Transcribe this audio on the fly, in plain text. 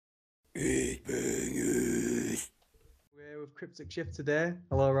Cryptic Shift today.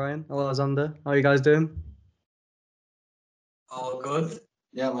 Hello, Ryan. Hello, Xander. How are you guys doing? All good.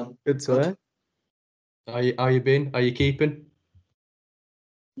 Yeah, man. Good to hear. How you been? Are you keeping?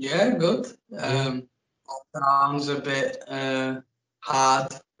 Yeah, good. Yeah. Lockdown's a bit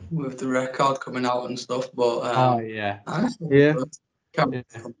hard with the record coming out and stuff, but Yeah. Yeah. good. Can't Yeah.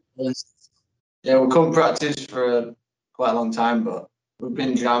 complain. Yeah, we couldn't practice for quite a long time, but we've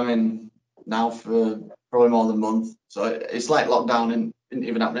been jamming now for probably more than a month. So it's like lockdown isn't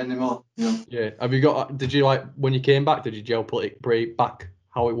even happening anymore, you know. Yeah. Have you got? Did you like when you came back? Did you gel pretty back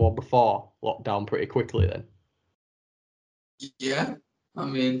how it was before lockdown pretty quickly then? Yeah, I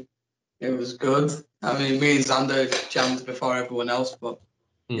mean, it was good. I mean, me and Xander jammed before everyone else, but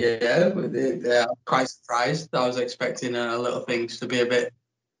yeah, I'm quite surprised. I was expecting little things to be a bit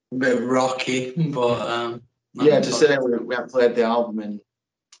rocky, but yeah, to say we haven't played the album in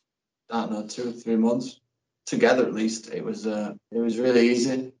I don't know 2 or 3 months together at least. It was really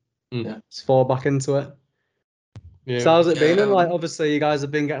easy. Yeah, just fall back into it. Yeah. So how's it been? And like, obviously, you guys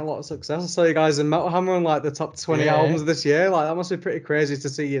have been getting a lot of success. I saw you guys in Metal Hammer on like the top 20 albums this year. Like, that must be pretty crazy to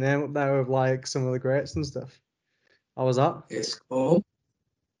see your name up there with like some of the greats and stuff. How was that? It's cool.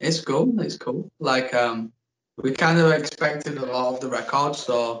 It's cool. It's cool. Like, we kind of expected a lot of the record,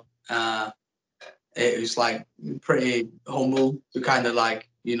 so it was like pretty humble to kind of like,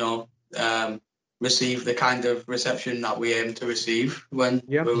 receive the kind of reception that we aimed to receive when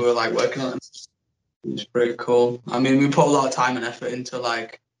we were like working on it. It was pretty cool. I mean, we put a lot of time and effort into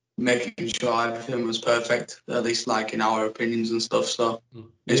like making sure everything was perfect, at least like in our opinions and stuff. So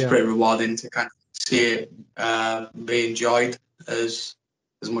it's pretty rewarding to kind of see it be enjoyed as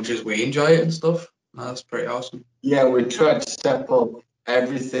much as we enjoy it and stuff. That's pretty awesome. Yeah, we tried to step up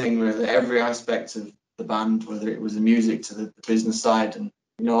everything, really, every aspect of the band, whether it was the music to the business side, and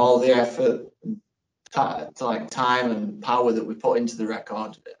all the effort, like time and power that we put into the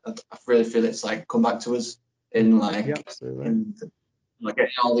record. I really feel it's like come back to us in like getting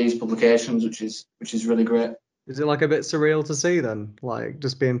all these publications, which is really great. Is it like a bit surreal to see then, like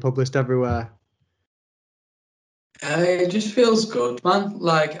just being published everywhere? It just feels good, man.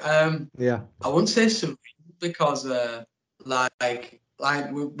 Like, I wouldn't say surreal because, like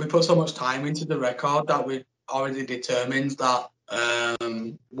we put so much time into the record that we already determined that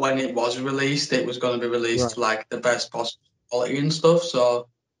when it was released, it was going to be released to like the best possible quality and stuff. So,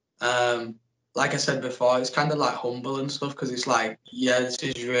 like I said before, it's kind of like humble and stuff because it's like, yeah, this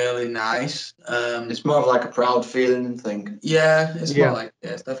is really nice. It's more of like a proud feeling thing. Yeah, it's more like,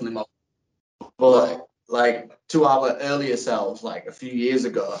 it's definitely more. But like to our earlier selves, like a few years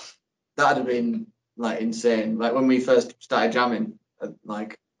ago, that'd have been like insane. Like when we first started jamming,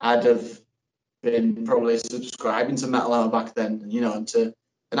 like I'd have been probably subscribing to Metal Hammer back then,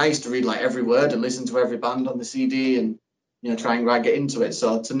 and I used to read like every word and listen to every band on the CD and try and get into it.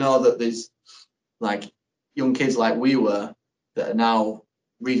 So to know that there's like young kids like we were that are now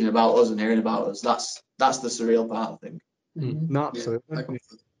reading about us and hearing about us, that's the surreal part, I think. Absolutely.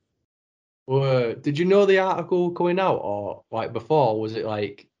 Well, did you know the article coming out, or like before? Was it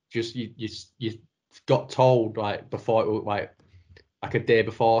like just you got told like before, like a day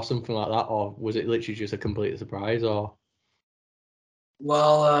before, or something like that, or was it literally just a complete surprise? Or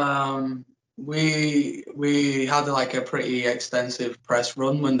well, we had like a pretty extensive press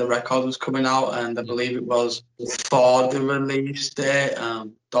run when the record was coming out, and I believe it was before the release date.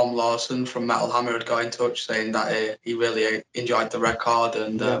 Dom Lawson from Metal Hammer had got in touch saying that he really enjoyed the record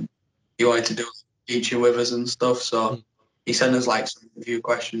and he wanted to do a feature with us and stuff. So he sent us like a few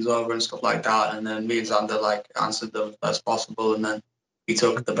questions over and stuff like that, and then me and Xander like answered them as possible, and then he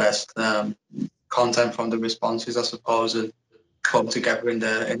took the best content from the responses, I suppose, and put together in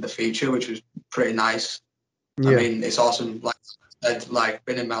the feature, which was pretty nice. I mean, it's awesome. Like I said, like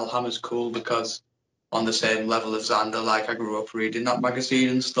being in Metal Hammer's cool because on the same level as Xander, like I grew up reading that magazine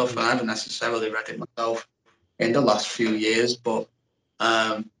and stuff, and I haven't necessarily read it myself in the last few years, but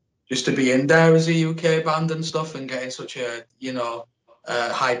just to be in there as a UK band and stuff and getting such a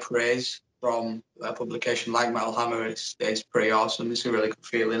high praise from a publication like Metal Hammer, it's pretty awesome. It's a really good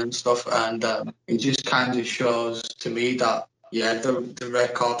feeling and stuff, and it just kind of shows to me that the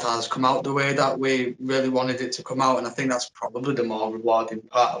record has come out the way that we really wanted it to come out, and I think that's probably the more rewarding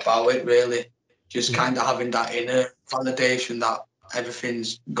part about it, really. Just kind of having that inner validation that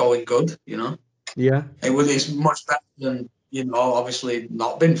everything's going good, Yeah. It's much better than, obviously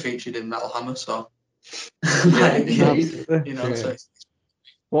not been featured in Metal Hammer, so.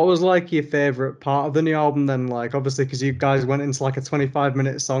 What was like your favorite part of the new album then? Like, obviously, because you guys went into like a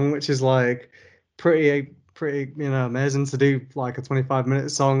 25-minute song, which is like pretty pretty, amazing to do like a 25-minute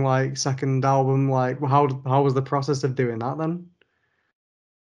song, like second album. Like, how was the process of doing that then?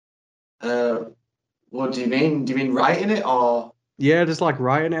 What do you mean? Do you mean writing it or? Yeah, just like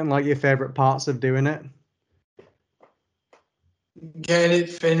writing it and like your favorite parts of doing it. Getting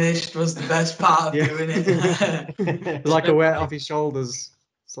it finished was the best part of Yeah. doing it. It's like a weight off your shoulders.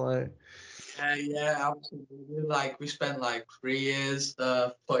 It's like, Yeah, absolutely. Like we spent like 3 years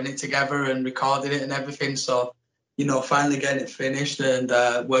putting it together and recording it and everything. So, finally getting it finished and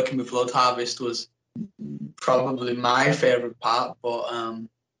working with Blood Harvest was probably my favorite part. But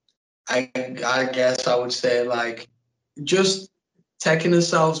I guess I would say like just taking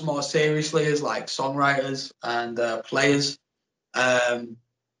ourselves more seriously as like songwriters and players.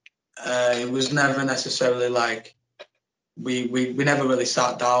 It was never necessarily like we never really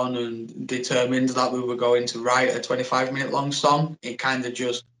sat down and determined that we were going to write a 25-minute long song. It kind of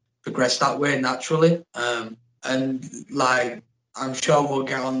just progressed that way naturally. And like I'm sure we'll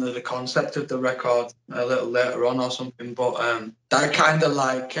get on to the concept of the record a little later on or something, but that kind of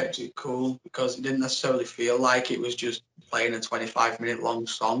like kept it cool because it didn't necessarily feel like it was just playing a 25-minute long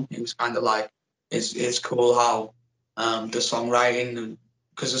song. It was kind of like it's cool how the songwriting,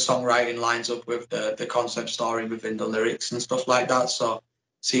 because the songwriting lines up with the concept story within the lyrics and stuff like that. So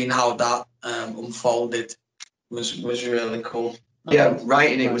seeing how that unfolded was really cool. Yeah,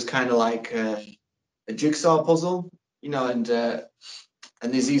 writing it was kind of like a jigsaw puzzle, and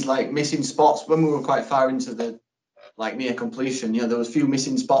there's these like missing spots when we were quite far into the like near completion. There was a few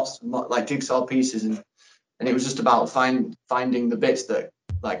missing spots, like jigsaw pieces, and it was just about finding the bits that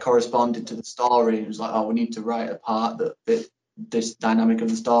like corresponded to the story. It was like, oh, we need to write a part that fit this dynamic of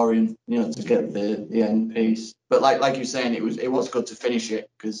the story, and to get the end piece. But like you're saying, it was good to finish it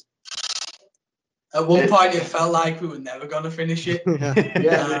because at one point it felt like we were never going to finish it. We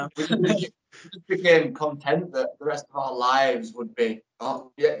just became content that the rest of our lives would be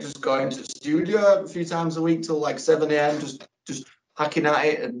just going to the studio a few times a week till like 7 a.m. just hacking at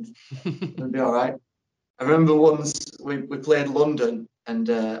it, and it'd be all right. I remember once we played London, and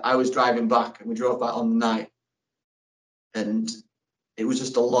I was driving back, and we drove back on the night, and it was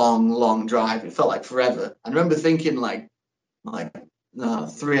just a long drive. It felt like forever. I remember thinking like no,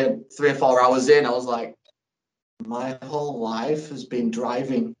 3 or 4 hours in, I was like, my whole life has been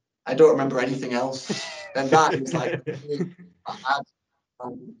driving. I don't remember anything else. And that is like, I had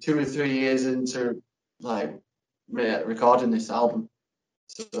 2 or 3 years into like recording this album.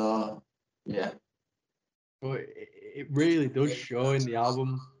 So yeah. But it really does show in the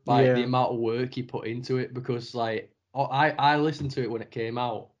album, like the amount of work he put into it, because like I listened to it when it came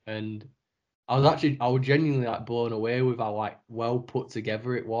out, and I was genuinely like blown away with how like well put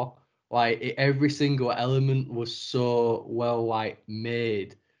together it was. Like every single element was so well like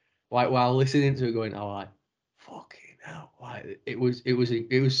made. Like while listening to it, going, oh, like fucking hell! Like it was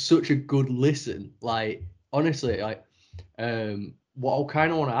such a good listen. Like honestly, like what I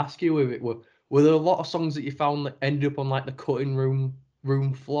kind of want to ask you with it were there a lot of songs that you found that ended up on like the cutting room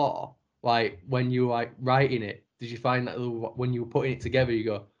floor? Like when you were like writing it, did you find that when you were putting it together, you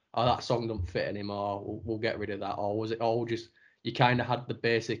go, oh, that song don't fit anymore, we'll get rid of that? Or was it all just you kind of had the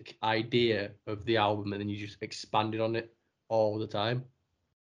basic idea of the album and then you just expanded on it all the time?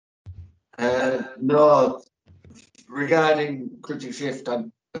 No, regarding Critic Shift, I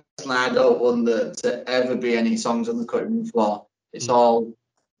don't want there to ever be any songs on the cutting room floor. It's all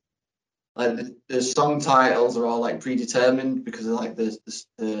like the song titles are all like predetermined because of like the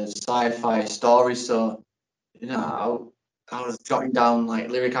sci-fi story. So I was jotting down like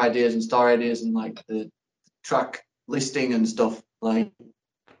lyric ideas and story ideas and like the track listing and stuff like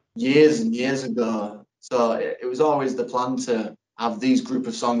years and years ago. So it was always the plan to have these group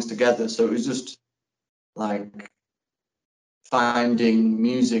of songs together. So it was just like finding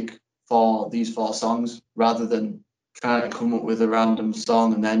music for these 4 songs rather than trying to come up with a random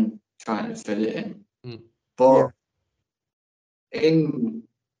song and then trying to fit it in. But when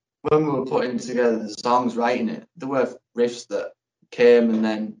we were putting together the songs, writing it, there were riffs that came and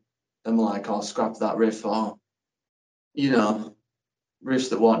then we're like, oh, scrap that riff, or riffs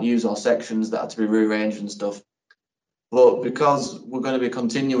that weren't used or sections that had to be rearranged and stuff. But because we're going to be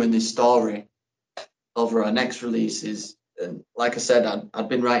continuing this story over our next releases, and like I said, I'd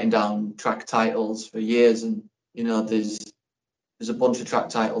been writing down track titles for years, and there's a bunch of track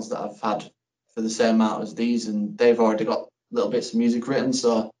titles that I've had for the same amount as these, and they've already got little bits of music written.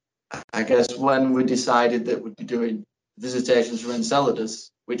 So I guess when we decided that we'd be doing Visitations from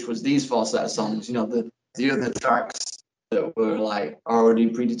Enceladus, which was these 4 set of songs, the other tracks that were like already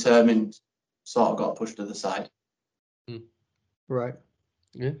predetermined sort of got pushed to the side. Right.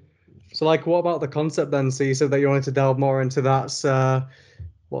 Yeah. So like, what about the concept then? So you said that you wanted to delve more into that. So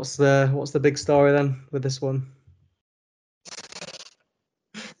what's the big story then with this one?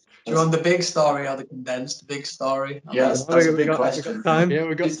 Do you want the big story or the condensed big story? Yeah, that's a We big got question. time. Yeah,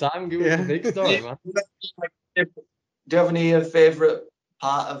 we got time. Give us the big story, man. Do you have any favorite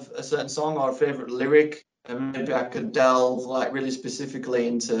part of a certain song or a favorite lyric? And maybe I could delve like really specifically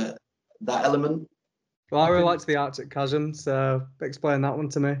into that element. Well, I really liked the Arctic Chasm, so explain that one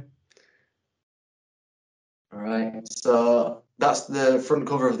to me. All right. So that's the front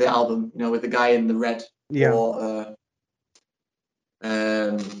cover of the album, with the guy in the red Yeah. water.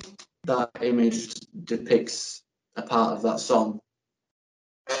 That image depicts a part of that song.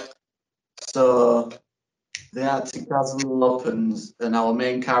 So the Arctic Chasm opens, and our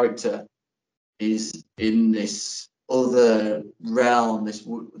main character is in this other realm, this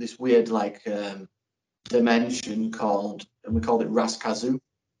weird dimension and we called it Raskazu.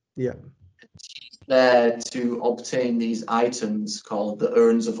 Yeah. There to obtain these items called the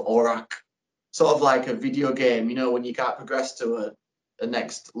Urns of Orak. Sort of like a video game, when you can't progress to a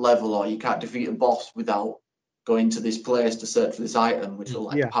next level or you can't defeat a boss without going to this place to search for this item, which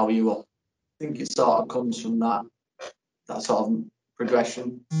will power you up. I think it sort of comes from that sort of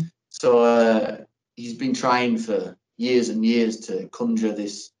progression. So he's been trying for years and years to conjure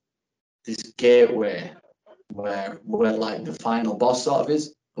this gateway where like the final boss sort of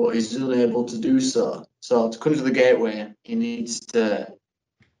is, but he's unable to do so. So to conjure the gateway, he needs to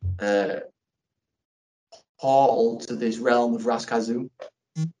portal to this realm of Raskazu,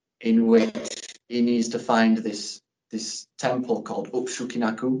 in which he needs to find this temple called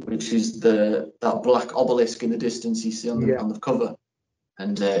Upshukinaku, which is that black obelisk in the distance you see on the cover.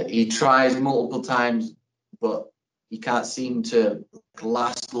 And he tries multiple times, but he can't seem to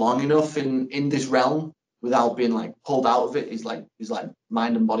last long enough in this realm without being like pulled out of it. He's like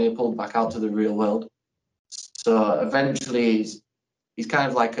mind and body are pulled back out to the real world. So eventually he's kind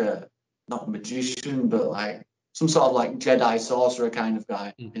of like not a magician, but like some sort of like Jedi sorcerer kind of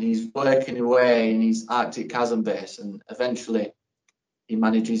guy. And he's working away in his Arctic Chasm base, and eventually he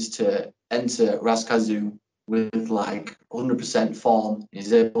manages to enter Raskazu with like 100% form.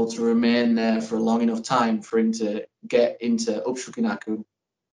 He's able to remain there for a long enough time for him to get into Upshukinaku,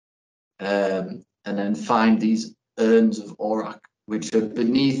 and then find these urns of Orak, which are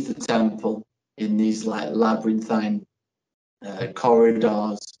beneath the temple in these like labyrinthine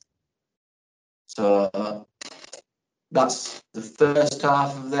corridors. So that's the first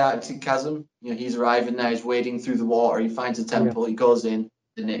half of the Arctic Chasm. He's arriving there, he's wading through the water, he finds a temple, he goes in,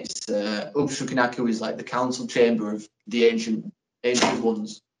 and it's Upshukinaku is like the council chamber of the ancient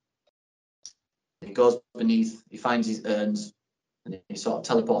ones. He goes beneath, he finds his urns, and he sort of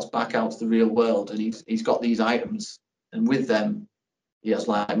teleports back out to the real world, and he's got these items, and with them he has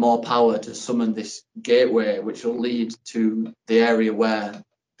like more power to summon this gateway, which will lead to the area where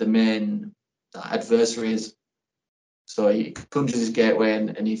the main adversary is. So he conjures his gateway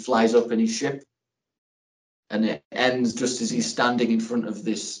and he flies up in his ship, and it ends just as he's standing in front of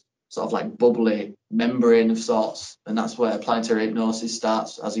this sort of like bubbly membrane of sorts, and that's where planetary hypnosis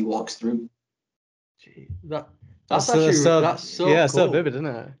starts as he walks through. Gee, that's actually that's so cool. So vivid, isn't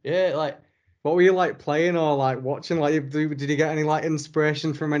it? Yeah, like what were you like playing or like watching? Like, did you get any like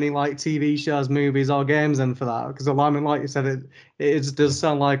inspiration from any like TV shows, movies, or games then for that? Because I mean, like you said, it does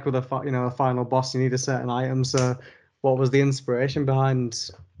sound like with a final boss, you need a certain item. So, what was the inspiration behind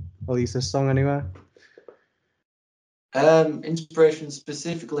at least this song anyway? Inspiration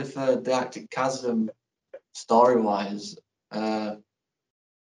specifically for the Arctic Chasm, story-wise, I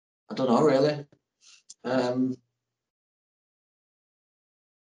don't know really.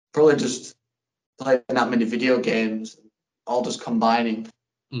 Probably just playing that many video games, all just combining.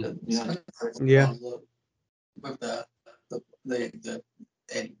 With the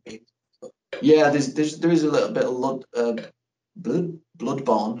yeah, there is a little bit of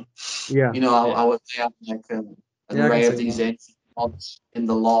Bloodborne. Yeah. I would say like an array of these ancient gods in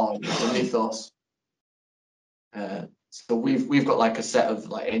the lore, the mythos. So we've got like a set of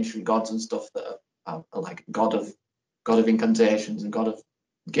like ancient gods and stuff that are like god of incantations and god of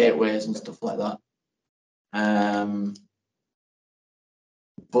gateways and stuff like that.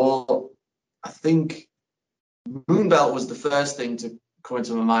 But I think Moonbelt was the first thing to come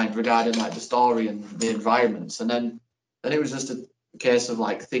into my mind regarding like the story and the environments, and then it was just a case of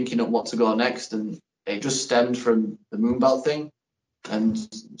like thinking up what to go next, and it just stemmed from the Moonbelt thing, and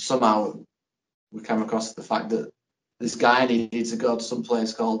somehow we came across the fact that this guy needed to go to some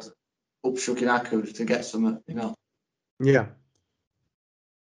place called Upshukinaku to get some, Yeah.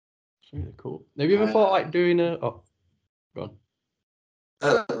 It's really cool. Have you ever thought like doing a? Oh, go on.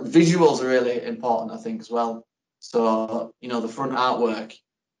 Visuals are really important, I think, as well. So, you know, the front artwork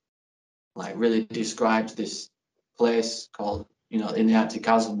like really describes this place called, you know, in the Arctic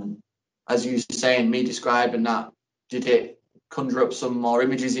Chasm. And as you were saying, me describing that, did it conjure up some more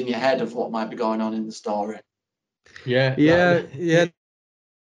images in your head of what might be going on in the story? Yeah. Yeah, yeah.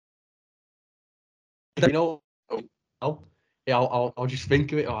 You know, yeah, I'll just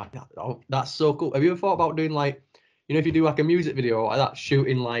think of it. That's so cool. Have you ever thought about doing like, you know, if you do like a music video like that,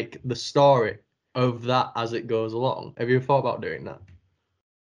 shooting like the story of that as it goes along? Have you ever thought about doing that?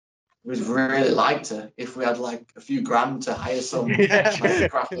 We'd really like to, if we had like a few grand to hire some Yeah.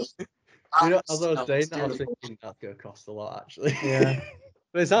 like graphics. You know, as I was saying That's that, I was beautiful. thinking that's gonna cost a lot actually. Yeah.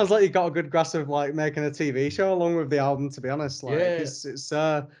 But it sounds like you've got a good grasp of like making a TV show along with the album, to be honest. Like Yeah. it's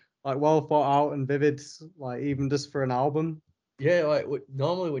like well thought out and vivid, like even just for an album. Yeah, like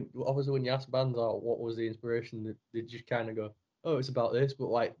normally obviously when you ask bands out what was the inspiration, they just kind of go, oh, it's about this. But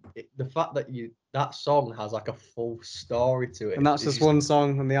like the fact that that song has like a full story to it, And that's is just one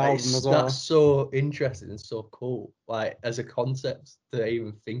song on the like, album as well. that's so interesting and so cool. Like as a concept to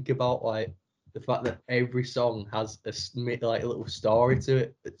even think about, like the fact that every song has like a little story to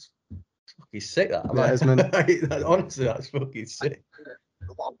it. It's fucking sick. That Yeah, it's meant. honestly, that's fucking sick.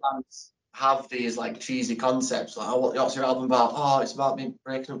 A lot of bands have these like cheesy concepts, like, oh, what's your album about? Oh, it's about me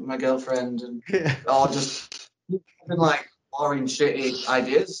breaking up with my girlfriend, and Yeah. or just like boring, shitty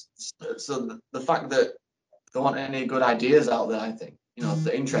ideas. So the fact that there aren't any good ideas out there, I think, you know,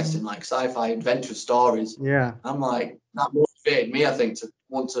 they're interested in like sci-fi adventure stories. Yeah. I'm like, that motivated me, I think, to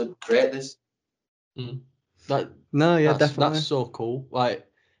want to create this. No, yeah, That's definitely. so cool. Like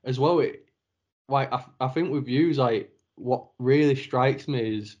as well, I think with views, like what really strikes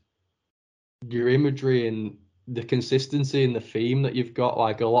me is your imagery and the consistency and the theme that you've got.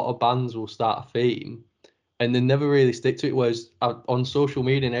 Like a lot of bands will start a theme and they never really stick to it. Whereas on social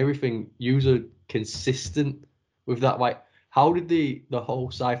media and everything, you're consistent with that. Like, how did the whole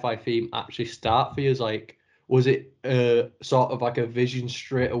sci-fi theme actually start for you? Like, was it sort of like a vision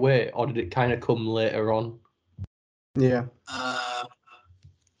straight away, or did it kind of come later on? Yeah.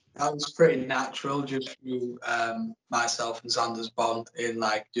 That was pretty natural, just through myself and Xander's bond in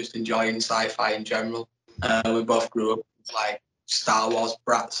like just enjoying sci-fi in general. We both grew up like Star Wars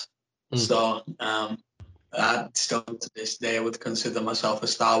brats, so I still to this day would consider myself a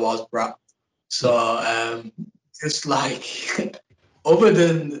Star Wars brat. So just like other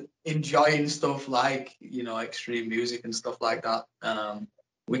than enjoying stuff like, you know, extreme music and stuff like that,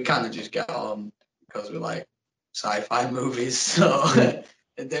 we kind of just get on because we like sci-fi movies. So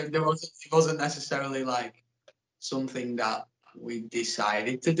it wasn't necessarily like something that we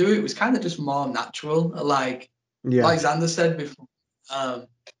decided to do. It was kind of just more natural. Like Xander said before,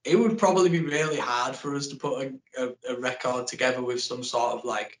 it would probably be really hard for us to put a record together with some sort of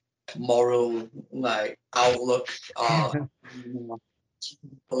like moral like outlook or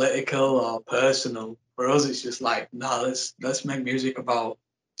political or personal. For us, it's just like, no, let's make music about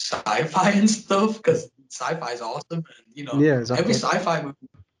sci-fi and stuff, because sci-fi is awesome, and you know, Yeah, exactly. every sci-fi movie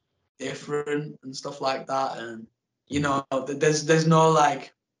is different and stuff like that, and you know, there's no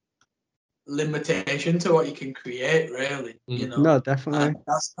like limitation to what you can create, really. You know, No, definitely. and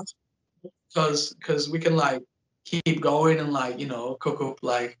that's because we can like keep going and like, you know, cook up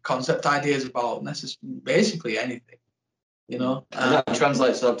like concept ideas about basically anything. You know, and that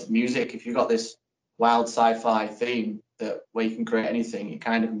translates up to music. If you've got this wild sci-fi theme that where you can create anything, it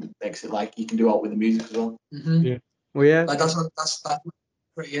kind of makes it like you can do it with the music as well. Mm-hmm. Yeah. Well, yeah. Like that's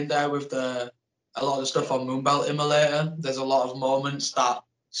pretty in there with a lot of the stuff on Moonbelt Immolator. There's a lot of moments that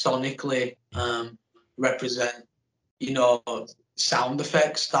sonically represent, you know, sound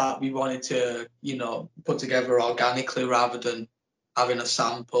effects that we wanted to, you know, put together organically rather than having a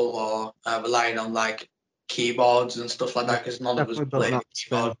sample or relying on like keyboards and stuff like that, because none of us play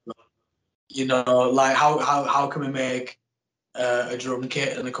keyboard. You know, like how can we make a drum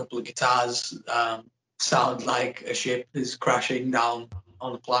kit and a couple of guitars sound like a ship is crashing down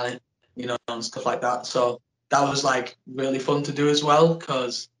on a planet, you know, and stuff like that. So that was like really fun to do as well,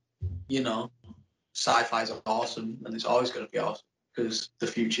 because, you know, sci-fi is awesome and it's always going to be awesome because the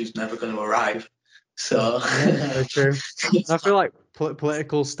future's never going to arrive. So very true. I feel like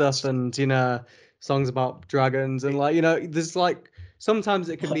political stuff and, you know, songs about dragons and like, you know, there's like sometimes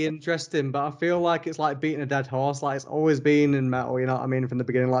it can be interesting, but I feel like it's like beating a dead horse. Like it's always been in metal, you know what I mean, from the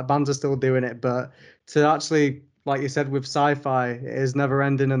beginning. Like bands are still doing it, but to actually, like you said, with sci-fi, it is never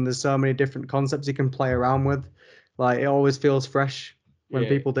ending and there's so many different concepts you can play around with. Like it always feels fresh when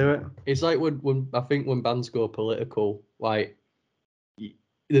people do it. It's like when I think when bands go political, like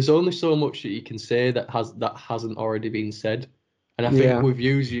there's only so much that you can say that hasn't already been said, And I think Yeah. with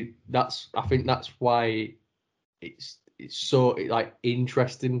views, I think that's why it's so like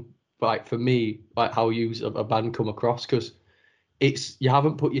interesting, like for me, like how you a band come across, because you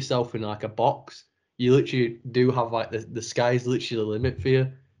haven't put yourself in like a box. You literally do have like the sky's literally the limit for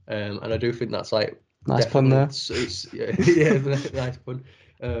you, and I do think that's like Nice pun there. It's yeah, nice pun.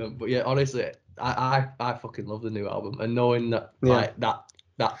 But yeah, honestly, I fucking love the new album, and knowing that Yeah. like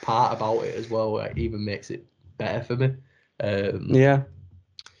that part about it as well, like, even makes it better for me. Yeah.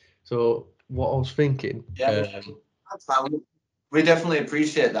 So what I was thinking, Yeah, that's fine. We definitely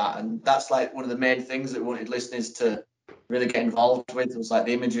appreciate that, and that's like one of the main things that we wanted listeners to really get involved with, was like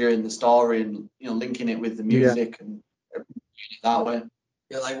the imagery and the story, and linking it with the music and that way.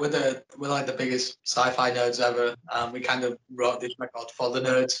 Yeah, like we're like the biggest sci-fi nerds ever. We kind of wrote this record for the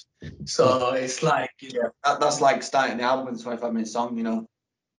nerds, so it's like That's like starting the album with a 25-minute song.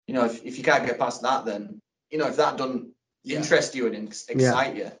 If you can't get past that, then if that doesn't interest you and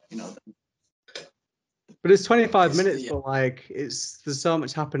excite you, But it's 25 It's- minutes, yeah. but like there's so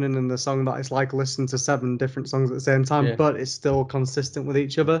much happening in the song that it's like listening to 7 different songs at the same time, Yeah. but it's still consistent with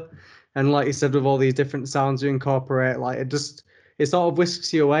each other. And like you said, with all these different sounds you incorporate, like it sort of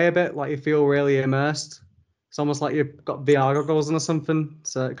whisks you away a bit, like you feel really immersed. It's almost like you've got VR goggles on or something,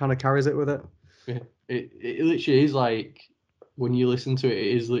 so it kind of carries it with it. yeah, it literally is like when you listen to it,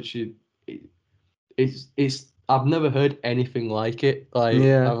 it is literally it's I've never heard anything like it. Like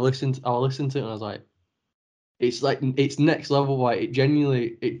Yeah. I listened to it and I was like, it's next level. Like it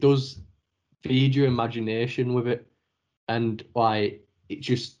genuinely, it does feed your imagination with it, and like it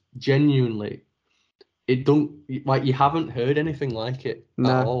just genuinely, it don't like you haven't heard anything like it at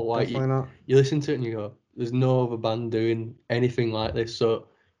No, all. Like definitely not. you listen to it and you go, there's no other band doing anything like this. So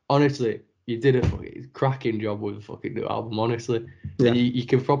honestly, you did a fucking cracking job with the fucking new album, honestly. Yeah. And you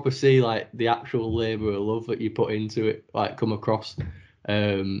can probably see like the actual labour of love that you put into it, like come across.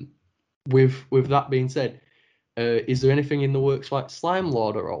 With that being said, is there anything in the works like Slime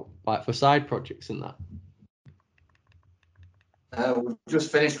Lord at all, like for side projects and that? We've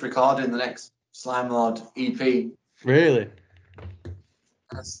just finished recording the next Slime Lord EP, Really?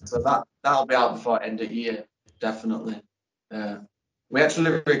 so that'll be out before end of year, definitely. We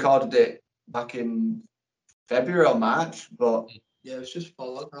actually recorded it back in February or March, but Yeah, it's just for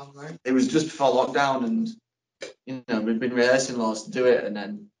lockdown, right? it was just before lockdown, and we've been rehearsing loads to do it, and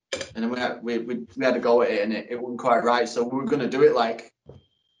then we had to go at it, and it wasn't quite right, so we were going to do it like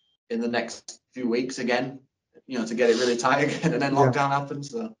in the next few weeks again, to get it really tight again, and then lockdown happened,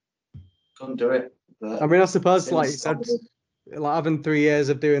 so couldn't do it. But I mean, I suppose, since like you said, like having 3 years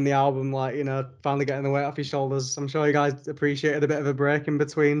of doing the album, like, finally getting the weight off your shoulders, I'm sure you guys appreciated a bit of a break in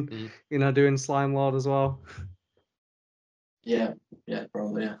between, doing Slime Lord as well. yeah,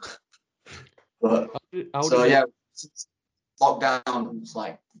 probably, yeah. But How so did it- yeah, since lockdown's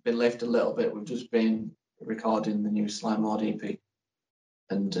like been lifted a little bit, we've just been recording the new Slime Lord EP,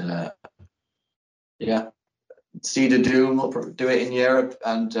 and yeah, Seed of Doom will do it in Europe,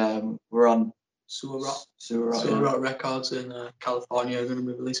 and we're on Sewer Rock. Sewer Rock, Sewer yeah. Rock Records in California are going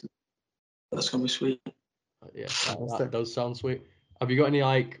to be releasing. That's going to be sweet. Yeah, that does sound sweet. Have you got any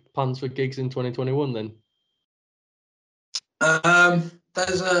like plans for gigs in 2021 then?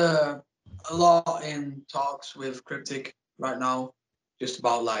 There's a lot in talks with Cryptic right now, just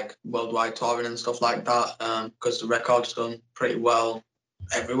about like worldwide touring and stuff like that. Because the record's done pretty well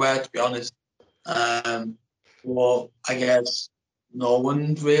everywhere, to be honest. Well, I guess no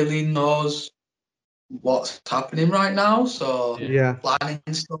one really knows what's happening right now. So Yeah. planning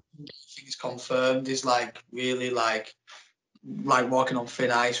stuff, things confirmed, is like really like walking on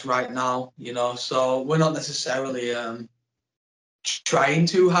thin ice right now. So we're not necessarily trying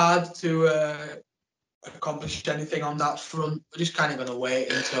too hard to accomplish anything on that front. We're just kind of going to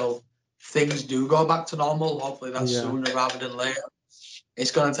wait until things do go back to normal. Hopefully that's sooner rather than later.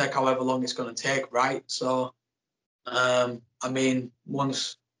 It's going to take however long it's going to take, right? So, I mean,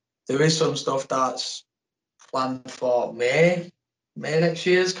 once there is some stuff that's planned for May next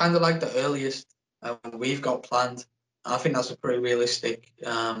year is kind of like the earliest we've got planned. I think that's a pretty realistic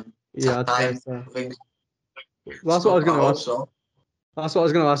time. I'd say so. I think. Well, that's what I was going to ask. So. That's what I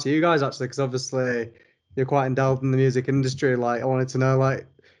was going to ask you guys, actually, because obviously you're quite involved in the music industry. Like, I wanted to know, like,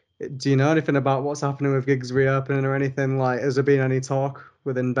 do you know anything about what's happening with gigs reopening or anything? Like, has there been any talk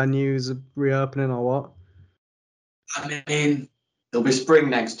within venues reopening or what? I mean, It'll be spring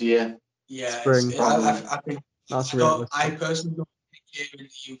next year. Yeah, Spring, I think that's realistic. I personally don't think here in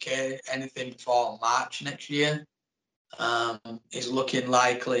the UK anything before March next year is looking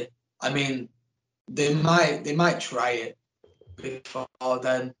likely. I mean, they might try it before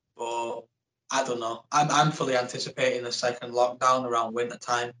then, but I don't know. I'm fully anticipating a second lockdown around winter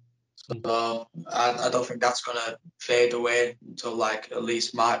time. So I don't think that's gonna fade away until like at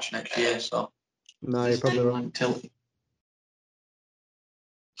least March next year. So No, you're probably right. until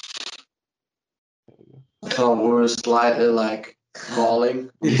I thought we were slightly like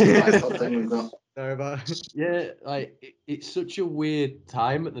falling. I thought then we've got. Sorry about it. Yeah, like it's such a weird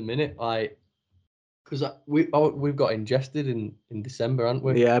time at the minute, like because we've got ingested in December, haven't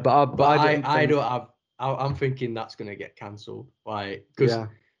we? Yeah, but I don't have. I'm thinking that's gonna get cancelled, like because Yeah.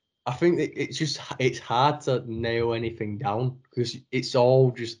 I think it's hard to nail anything down because it's all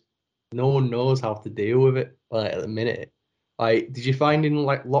just no one knows how to deal with it like at the minute. Like, did you find in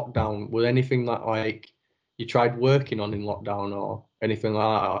like lockdown was anything that like you tried working on in lockdown or anything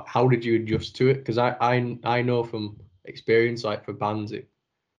like that? How did you adjust to it? Because I know from experience, like for bands, it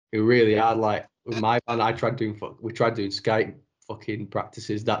really hard. Like with my band, we tried doing Skype fucking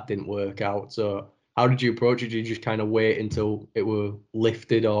practices that didn't work out. So how did you approach it? Did you just kind of wait until it were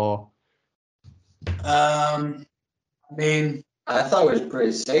lifted or? I mean, I thought it was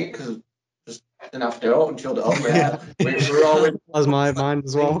pretty sick because just didn't have to do it and chilled it up. Yeah. We're always. That's my mind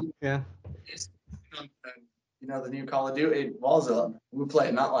as well. Yeah. You know, the new Call of Duty Warzone. We were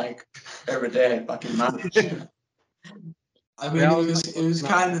playing that like every day back in March. I mean, Yeah, it was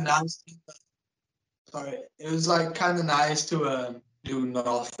kind of nice. Sorry, it was like kind of nice to do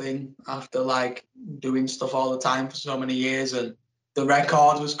nothing after like doing stuff all the time for so many years, and the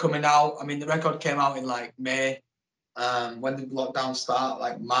record was coming out. I mean, the record came out in like May. When did lockdown start?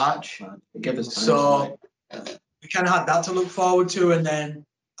 Like March. It gave us time So to, like, we kind of had that to look forward to, and then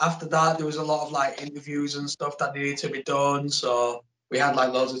after that, there was a lot of like interviews and stuff that needed to be done. So we had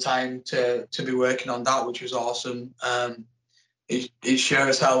like loads of time to be working on that, which was awesome. It sure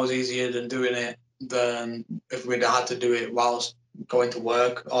as hell was easier than doing it than if we'd had to do it whilst going to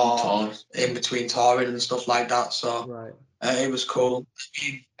work or tours. in between touring and stuff like that. So Right. it was cool. I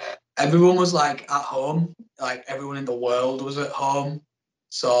mean, everyone was like at home, like everyone in the world was at home.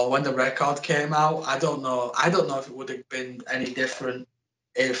 So when the record came out, I don't know if it would have been any different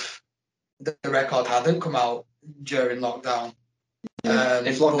if the record hadn't come out during lockdown.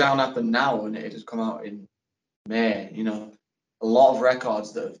 If lockdown happened now and it had come out in May, you know, a lot of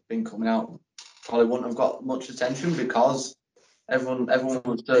records that have been coming out probably wouldn't have got much attention because everyone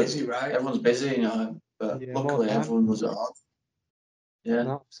was Busy, right? Everyone's busy, you know. But Yeah, luckily, more time. everyone was at home. Yeah.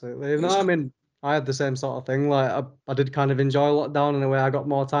 No, absolutely. No, I mean, I had the same sort of thing. Like, I did kind of enjoy lockdown in a way. I got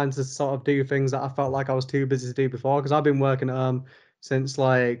more time to sort of do things that I felt like I was too busy to do before because I've been working at home since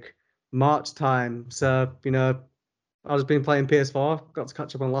like March time. So, you know, I've just been playing PS4, got to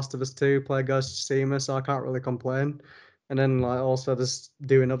catch up on Last of Us 2, play Ghost of Tsushima, so I can't really complain. And then like also just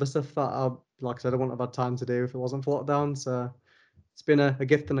doing other stuff that like I said, I wouldn't have had time to do if it wasn't for lockdown. So it's been a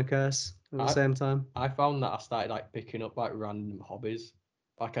gift and a curse at the same time. I found that I started like picking up like random hobbies.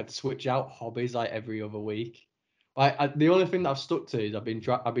 Like I'd switch out hobbies like every other week. Like the only thing that I've stuck to is I've been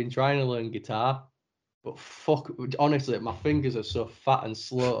trying to learn guitar, but fuck, honestly, my fingers are so fat and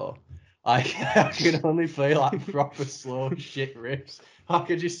slow. I can only play like proper slow shit riffs. I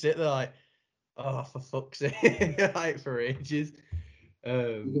could just sit there like, oh, for fuck's sake, like for ages.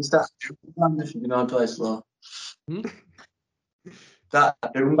 You can start a Doom band if you can only play slow. Hmm? That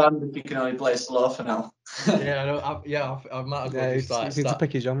Doom band if you can only play slow for now. Yeah, I know. I might as well Yeah, just you like need to start.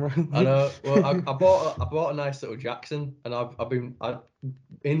 pick your genre. I know. Well, I bought a nice little Jackson, and I've been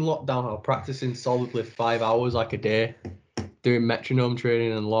in lockdown. I'm practicing solidly 5 hours like a day, doing metronome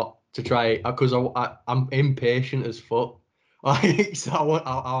training and lot to try because I'm impatient as fuck. Like so,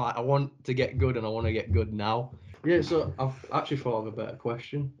 I want to get good, and I want to get good now. Yeah. So I've actually thought of a better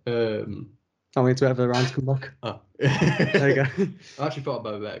question. Can't wait to wait for the round to come back. Oh. There you go. I actually thought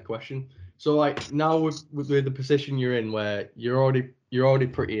about a better question. So like now with the position you're in where you're already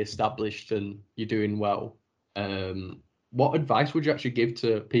pretty established and you're doing well, what advice would you actually give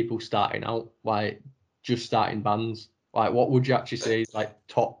to people starting out, like just starting bands? Like what would you actually say is like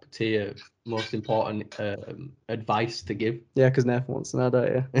top tier, most important advice to give? Yeah, because Nathan wants to know,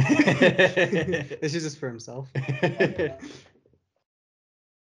 don't you? This is just for himself.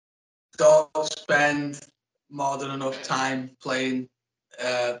 Don't spend more than enough time playing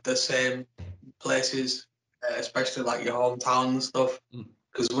the same places, especially like your hometown and stuff.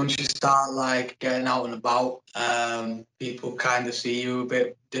 Because once you start like getting out and about, people kind of see you a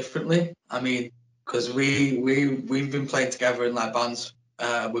bit differently. I mean, because we've been playing together in like bands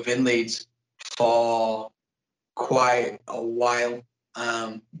within Leeds for quite a while,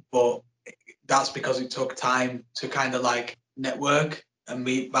 but that's because it took time to kind of like network and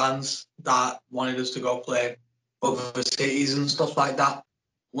meet bands that wanted us to go play other cities and stuff like that.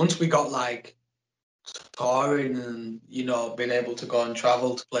 Once we got like touring and being able to go and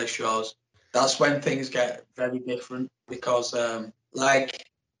travel to play shows, that's when things get very different because like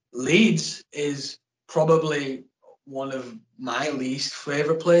Leeds is probably one of my least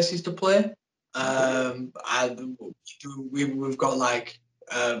favorite places to play. We've got like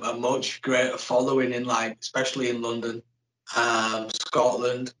a much greater following in like, especially in London,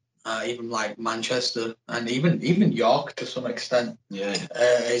 Scotland, even like Manchester, and even York to some extent. Yeah.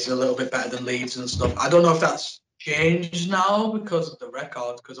 Is a little bit better than Leeds and stuff. I don't know if that's changed now because of the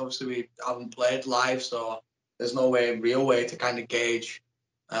record, because obviously we haven't played live, so there's no real way to kind of gauge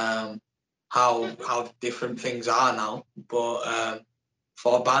how different things are now. But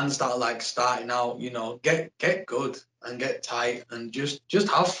for bands that are like starting out, get good and get tight and just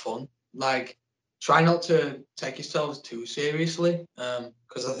have fun. Like, try not to take yourselves too seriously,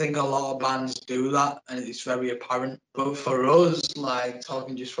 because I think a lot of bands do that and it's very apparent. But for us, like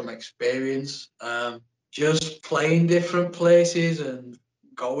talking just from experience, just playing different places and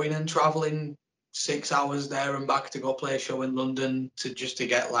going and traveling 6 hours there and back to go play a show in London to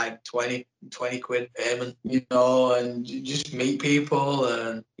get like 20 quid payment, and just meet people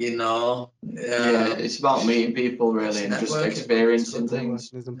and, Yeah, it's about meeting people really and just experiencing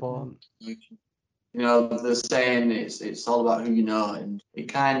things. Is important. The saying it's all about who you know, and it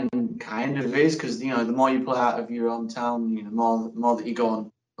kind of is, because the more you play out of your own town, the more that you go on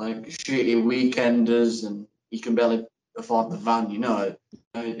like shitty weekenders and you can barely afford the van.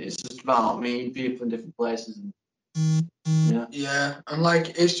 It's just about meeting people in different places. And, yeah, and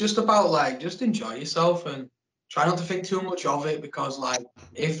like it's just about like just enjoy yourself and try not to think too much of it, because like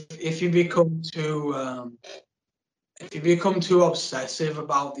if you become too obsessive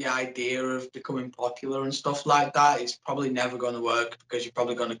about the idea of becoming popular and stuff like that, it's probably never going to work, because you're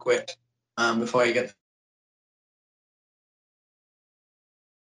probably going to quit before you get.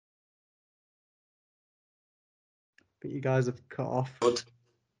 But you guys have cut off. Good.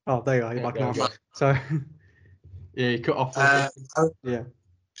 Oh, there you are. You're back now. Sorry. Yeah, you cut off. Yeah.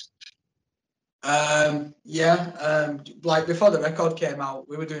 Like before the record came out,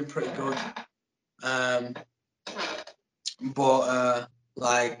 we were doing pretty good. But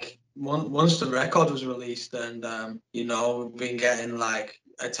like once the record was released, and we've been getting like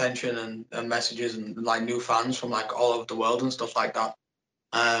attention and messages and like new fans from like all over the world and stuff like that.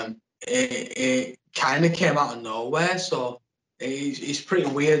 It kind of came out of nowhere, so it's pretty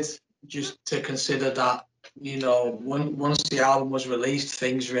weird just to consider that. Once the album was released,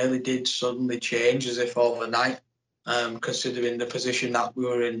 things really did suddenly change as if overnight. Considering the position that we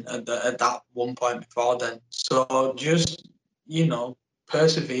were in at that one point before then. So just,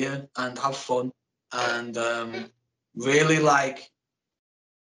 persevere and have fun, and really, like,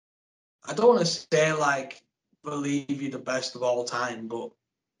 I don't want to say like believe you're the best of all time, but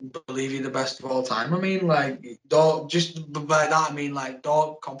believe you're the best of all time. I mean, like, don't just by that I mean like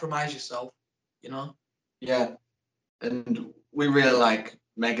don't compromise yourself, Yeah, and we really like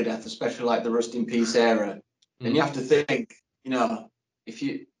Megadeth, especially like the Rust in Peace era. And you have to think, if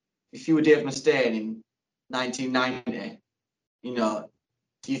you were Dave Mustaine in 1990,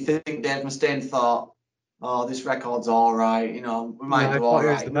 do you think Dave Mustaine thought, oh, this record's all right, we might do all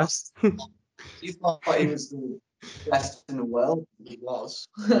right? The best. He thought he was the best in the world. He was.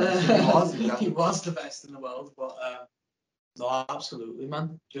 He He was the best in the world. But no, absolutely,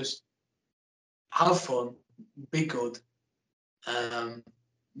 man. Just have fun, be good,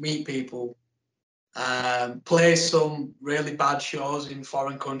 meet people, play some really bad shows in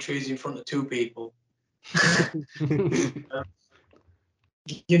foreign countries in front of 2 people. I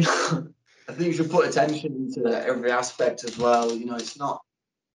think you should put attention into every aspect as well. It's not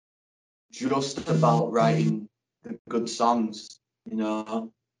just about writing the good songs,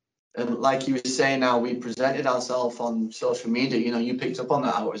 And like you were saying, now we presented ourselves on social media. You picked up on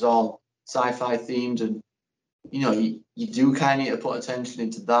that. How it was all sci-fi themed, and you do kind of need to put attention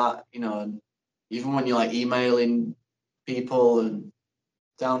into that. And even when you're like emailing people, and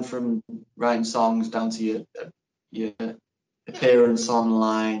down from writing songs down to your appearance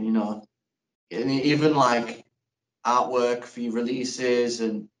online, and even like artwork for your releases,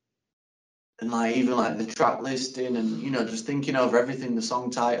 and like even like the track listing, and just thinking over everything, the song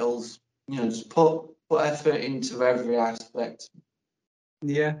titles, just put effort into every aspect.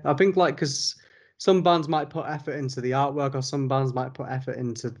 Yeah, I think like because some bands might put effort into the artwork, or some bands might put effort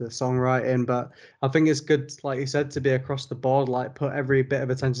into the songwriting, but I think it's good, like you said, to be across the board, like put every bit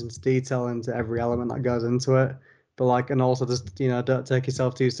of attention to detail into every element that goes into it. But like, and also just don't take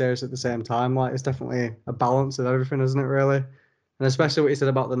yourself too serious at the same time. Like it's definitely a balance of everything, isn't it? Really, and especially what you said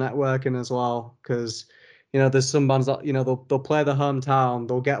about the networking as well, because there's some bands that they'll play their hometown,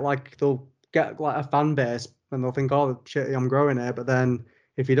 they'll get like they'll get like a fan base and they'll think, oh shit, I'm growing here. But then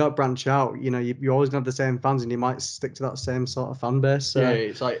if you don't branch out, you always gonna have the same fans and you might stick to that same sort of fan base. So Yeah,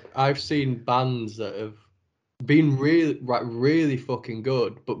 it's like I've seen bands that have been really fucking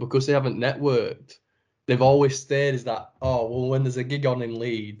good, but because they haven't networked, they've always stayed as that. Oh well, when there's a gig on in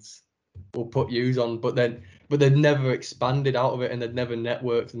Leeds, we'll put yous on. But they've never expanded out of it, and they've never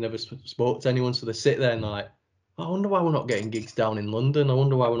networked and never spoke to anyone. So they sit there and they're like, I wonder why we're not getting gigs down in London. I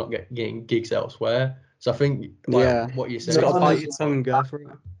wonder why we're not getting gigs elsewhere. So I think what you you said. just gotta Yeah. bite your tongue and go for it.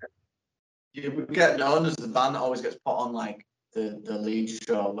 You get known as the band that always gets put on like the lead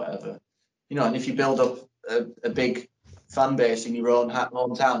show or whatever, and if you build up a big fan base in your own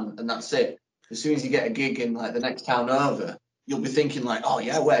hometown and that's it, as soon as you get a gig in like the next town over, you'll be thinking like, oh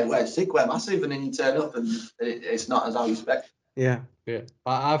yeah, we're sick, we're massive, and then you turn up and it's not as how you expect. Yeah.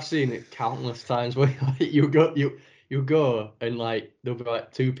 I've seen it countless times where like, you go and like there'll be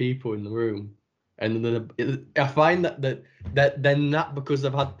like two people in the room, and then I find that then that because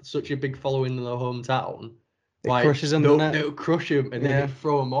they've had such a big following in their hometown, It like crushes them, they'll, doesn't it? they'll crush them and then Yeah. it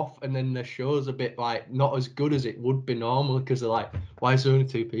throw them off, and then the show's a bit like not as good as it would be normally because they're like, why is there only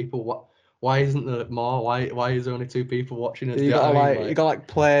two people? Why isn't there more? Why is there only two people watching it? Do You know gotta what I mean? you gotta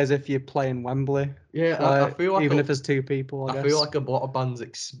play as if you're playing Wembley. Yeah, So, I feel like even if there's two people, I I guess. feel like a lot of bands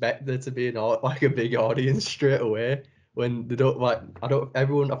expect there to be like a big audience straight away when they don't like. I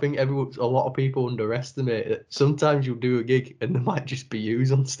think everyone, a lot of people underestimate it. Sometimes you'll do a gig and there might just be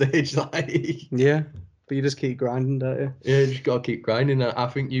yous on stage, like Yeah, but you just keep grinding, don't you? yeah, you just gotta keep grinding. I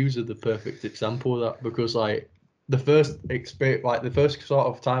think yous are the perfect example of that because like the first experience, like the first sort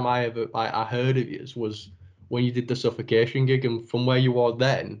of time I ever I heard of yous was when you did the Suffocation gig, and from where you were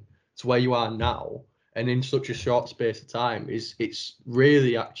then to where you are now, and in such a short space of time, it's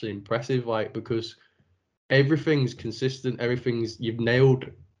really actually impressive. Like because everything's consistent, you've nailed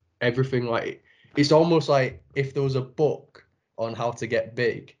everything. Like it's almost like if there was a book on how to get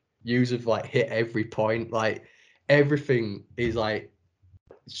big, yous have like hit every point. Like everything is like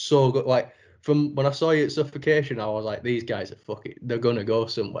so good. Like from when I saw you at Suffocation, I was like, these guys are fucking, they're gonna go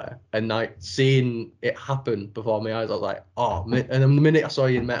somewhere. And like seeing it happen before my eyes, I was like, oh, and then the minute I saw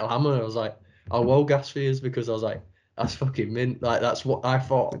you in Metal Hammer, I was like, oh, well, gas for yous because I was like, that's fucking mint. Like that's what I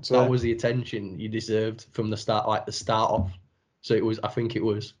thought. That's That it. was the attention you deserved from the start, like the start off. So it was, I think it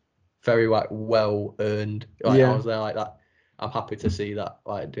was very like well earned. Like Yeah. I was there like that. I'm happy to see that.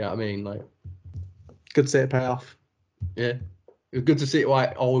 Like, do you know what I mean? Like, Good to see it pay off. yeah. It's good to see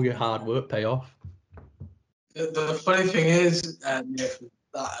like all your hard work pay off. The funny thing is, Nathan,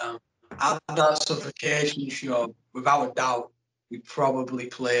 that at that Suffocation show, without a doubt, we probably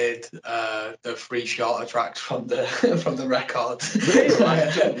played the three shorter tracks from the from the record. Really?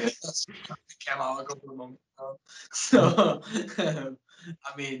 That's came out a couple of months ago. So, I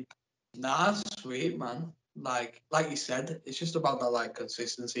mean, nah, sweet man. Like you said, it's just about that like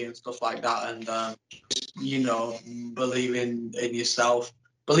consistency and stuff like that, and believing in yourself,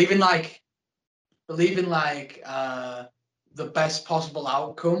 believing the best possible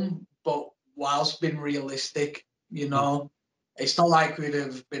outcome, but whilst being realistic, It's not like we'd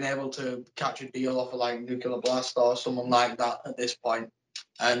have been able to catch a deal off of like Nuclear Blast or someone like that at this point.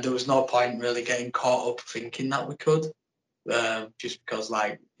 And there was no point really getting caught up thinking that we could, just because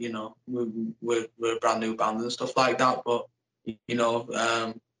we're a brand new band and stuff like that. But,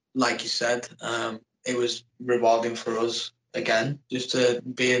 like you said, it was rewarding for us again, just to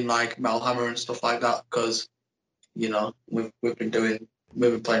be in like Metal Hammer and stuff like that, because we've been playing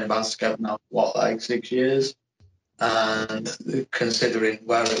in bands together now, like 6 years, and considering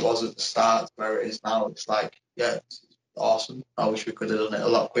where it was at the start, where it is now, it's like, yeah, it's awesome. I wish we could have done it a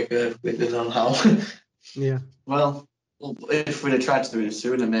lot quicker if we didn't know how. Yeah. Well, if we'd have tried to do it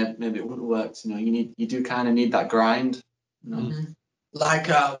sooner, maybe it would have worked. You do kind of need that grind. Like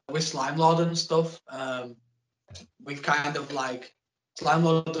with Slime Lord and stuff, we've kind of like, Slime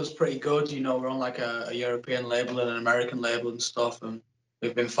Lord does pretty good. We're on like a European label and an American label and stuff, and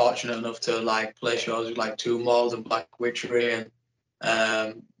we've been fortunate enough to like play shows with like Tomb Mold and Black Witchery,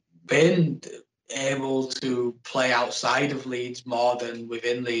 and been able to play outside of Leeds more than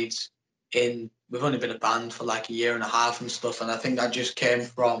within Leeds. We've only been a band for like a year and a half and stuff, and I think that just came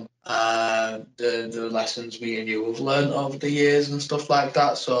from the lessons me and you have learned over the years and stuff like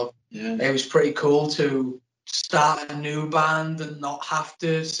that. So Yeah. it was pretty cool to start a new band and not have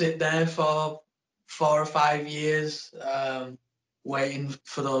to sit there for 4 or 5 years waiting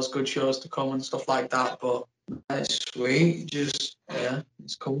for those good shows to come and stuff like that. But it's sweet. Just, yeah,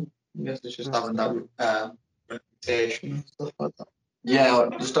 it's cool. I guess it's just having that reputation and stuff like that. Yeah,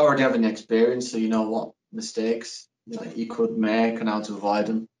 just already having the experience, so you know what mistakes you could make and how to avoid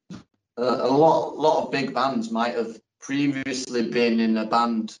them. a lot of big bands might have previously been in a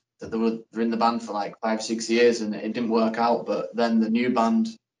band that they're in the band for like 5-6 years and it didn't work out, but then the new band,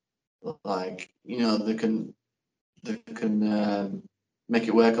 like, you know, they can make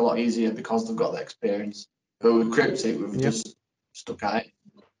it work a lot easier because they've got the experience. But with Cryptic, we've just stuck at it.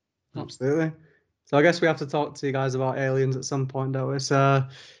 Absolutely. So I guess we have to talk to you guys about aliens at some point, don't we? So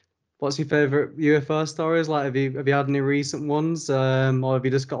what's your favourite UFO stories? Like, have you had any recent ones, or have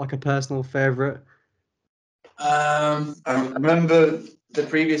you just got like a personal favourite? I remember the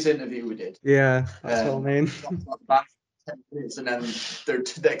previous interview we did. Yeah, that's what I mean. Back 10 minutes and then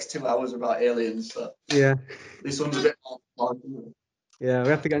the next 2 hours about aliens. So Yeah, this one's a bit more. yeah, we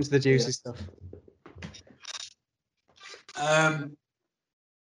have to get into the juicy stuff.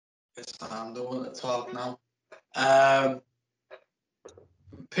 It's time. Don't want to talk now.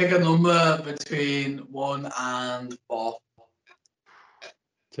 Pick a number between 1 and 4.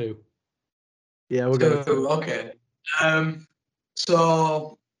 2. Yeah, we'll go. 2. Okay.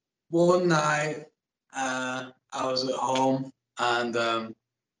 So one night, I was at home and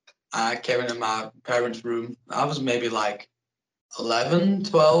I came into my parents' room. I was maybe like 11,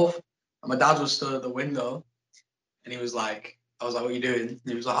 12, and my dad was stood at the window, and he was like, I was like, "What are you doing?" And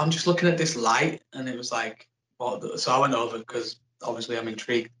he was like, "I'm just looking at this light," and it was like, "What?" So I went over because obviously I'm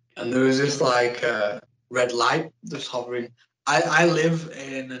intrigued, and there was this like red light just hovering. I live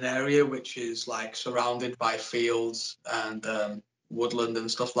in an area which is like surrounded by fields and woodland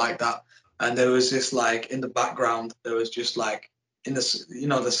and stuff like that, and there was this like in the background there was just like in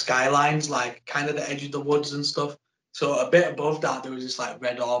the the skylines like kind of the edge of the woods and stuff. So a bit above that there was this like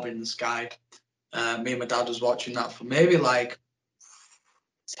red orb in the sky. Me and my dad was watching that for maybe like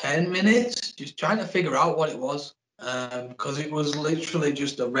 10 minutes, just trying to figure out what it was, because it was literally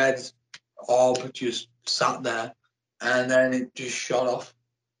just a red orb just sat there, and then it just shot off.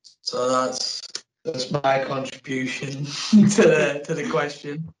 So that's my contribution to the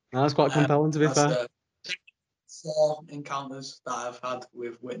question. That's quite compelling, to be That's fair. the 4 encounters that I've had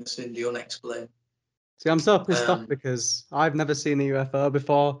with witnessing the unexplained. See, I'm so pissed off because I've never seen a UFO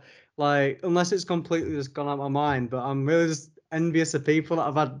before. Like, unless it's completely just gone out of my mind. But I'm really just envious of people that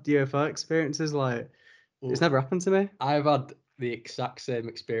have had UFO experiences. Like, it's never happened to me. I've had the exact same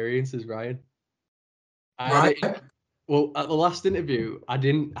experience as Ryan. Right. Well, at the last interview, I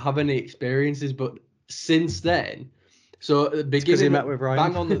didn't have any experiences, but since then, so at the beginning, you met with Ryan.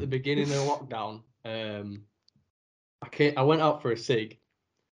 bang on at the beginning of lockdown, I went out for a cig,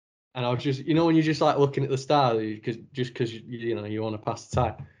 and I was just, when you're just like looking at the stars, because you want to pass the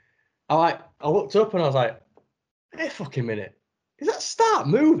time. I looked up and I was like, "Hey, fucking minute, is that star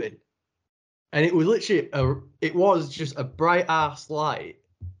moving?" And it was literally it was just a bright ass light,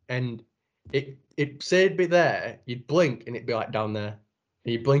 and it said be there. You'd blink and it'd be like down there,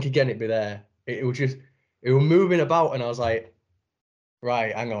 and you blink again, it'd be there. It was moving about, and I was like,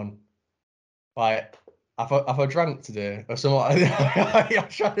 right, hang on, like have I drank today or something? I'm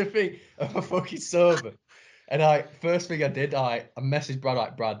trying to think, am I fucking sober? And first thing I did, I messaged Brad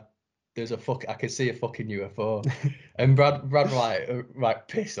like, Brad, I can see a fucking UFO. And Brad like,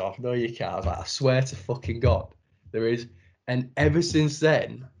 piss off. No, you can't. I was like, I swear to fucking God, there is. And ever since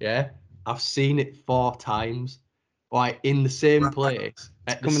then, yeah, I've seen it 4 times, like in the same place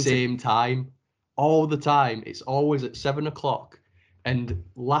at the same time, all the time. It's always at 7 o'clock. And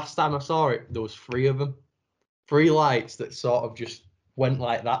last time I saw it, there was 3 of them, 3 lights that sort of just went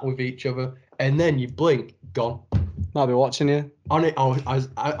like that with each other. And then you blink, gone. Might be watching you. On it, I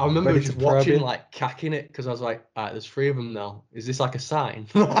remember Ready just to probe watching, you. like cacking it, because I was like, all right, there's 3 of them now. Is this like a sign?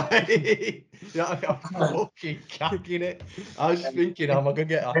 I'm fucking cacking it. I was thinking, am I gonna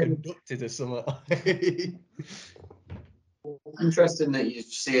get like abducted or something? Interesting that you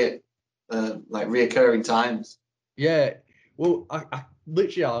see it like reoccurring times. Yeah. Well, I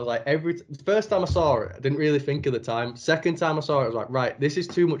literally, I was like, first time I saw it, I didn't really think of the time. Second time I saw it, I was like, right, this is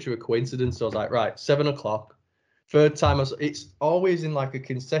too much of a coincidence. So I was like, right, 7 o'clock. Third time, it's always in like a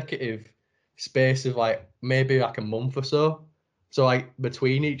consecutive space of like maybe like a month or so. So like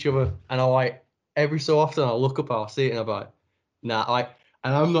between each other, and I like every so often I look up, I'll see it, and I'm like, nah,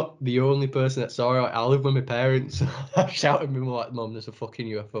 and I'm not the only person that saw it. I live with my parents. I shouted at me like, "Mum, there's a fucking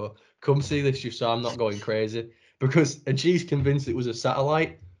UFO. Come see this, just so I'm not going crazy." Because G's convinced it was a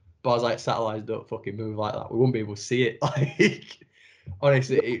satellite, but I was like, satellites don't fucking move like that. We wouldn't be able to see it. Like,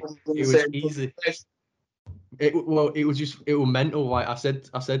 honestly, it was easy. It was mental. Like I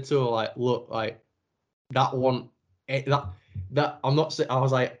said to her, like, look, like that one, that I'm not saying. I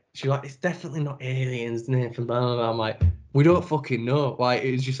was like, she's like, it's definitely not aliens, Nathan. Blah, blah, blah. I'm like, we don't fucking know. Like,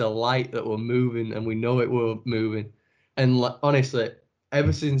 it's just a light that were moving, and we know it were moving. And like, honestly,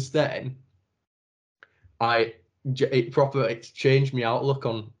 ever since then, it's changed my outlook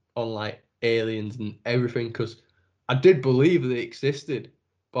on like aliens and everything, because I did believe they existed,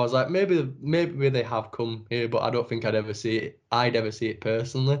 but I was like, maybe they have come here, but I don't think I'd ever see it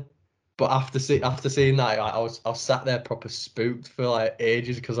personally. But after seeing that, I was sat there proper spooked for like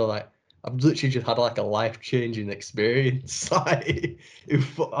ages, because I was like, I've literally just had like a life-changing experience. Like,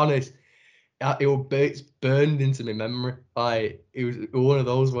 honest, it's burned into my memory. Like, it was one of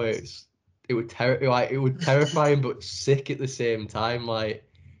those where it was terrifying but sick at the same time. Like,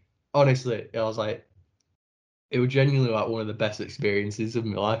 honestly, I was like, it was genuinely like one of the best experiences of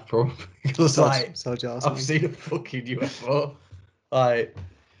my life, probably. Because like, So jealous. I've seen a fucking UFO. Like,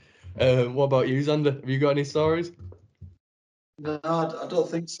 what about you, Xander? Have you got any stories? No, I don't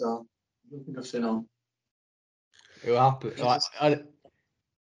think so. I don't think I've seen one. It happened. Like,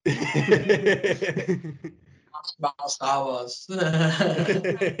 About Star Wars. oh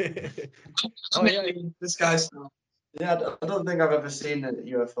yeah. This guy's. Yeah, I don't think I've ever seen a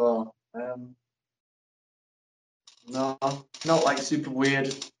UFO. No, not like super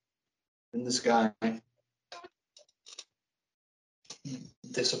weird in the sky.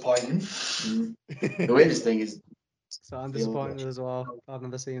 Disappointing. The weirdest thing is, So I'm disappointed as well. I've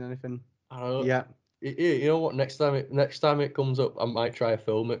never seen anything. I don't know. Yeah. You know what? Next time it comes up, I might try to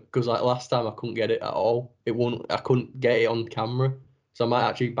film it, because like last time I couldn't get it at all. I couldn't get it on camera, so I might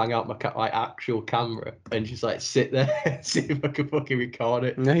actually bang out my actual camera and just like sit there and see if I can fucking record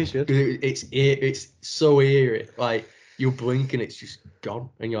it. No, you should. Because it's so eerie. Like, you blink and it's just gone,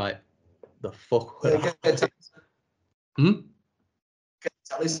 and you're like, the fuck. get a Hmm?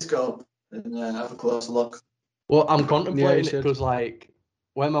 telescope and have a closer look. Well, I'm contemplating it, should. because like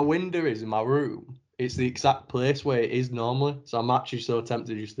where my window is in my room, it's the exact place where it is normally. So I'm actually so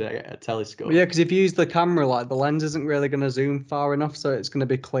tempted just to get a telescope. Well, yeah, because if you use the camera, like the lens isn't really going to zoom far enough, so it's going to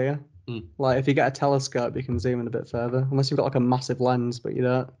be clear. Like if you get a telescope, you can zoom in a bit further, unless you've got like a massive lens, but you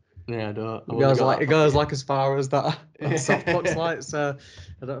don't. Yeah, I don't. It goes like as far as that softbox light, so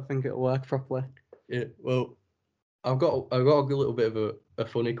I don't think it'll work properly. Yeah, well, I've got a little bit of a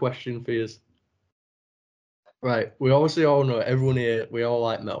funny question for you. Right, we obviously all know, everyone here, we all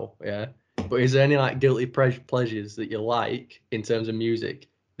like metal, yeah. But is there any like guilty pleasures that you like in terms of music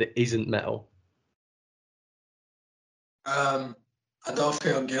that isn't metal? I don't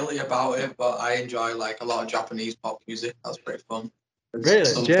feel guilty about it, but I enjoy like a lot of Japanese pop music. That's pretty fun. There's Really?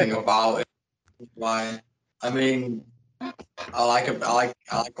 something about it. Why? I mean, I like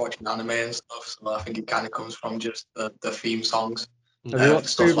watching anime and stuff, so I think it kind of comes from just the theme songs, Have you watched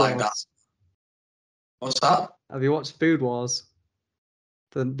stuff Food like that. Wars? What's that? Have you watched Food Wars?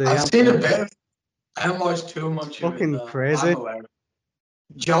 I've seen a bit. I haven't watched too much of it. Fucking Though. crazy. I'm aware.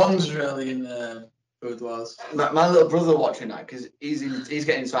 John's really in Food Wars. My little brother watching that, because he's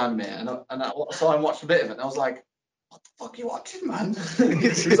getting into anime, and I saw him watch a bit of it, and I was like, "What the fuck are you watching, man?"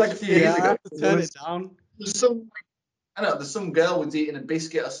 It was like a few years I ago. have to turn it down. There's some girl was eating a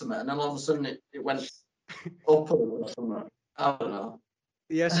biscuit or something, and then all of a sudden it went up or something. I don't know.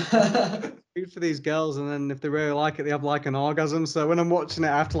 Yes, food for these girls, and then if they really like it, they have like an orgasm. So when I'm watching it,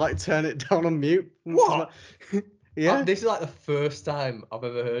 I have to like turn it down on mute. What? Yeah. This is like the first time I've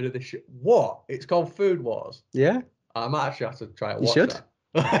ever heard of this shit. What? It's called Food Wars. Yeah. I might actually have to try and You watch should.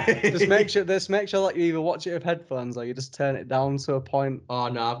 that. Just make sure that you either watch it with headphones or you just turn it down to a point. Oh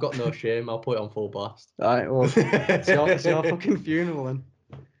no, I've got no shame. I'll put it on full blast. All right. Well, it's your fucking funeral then.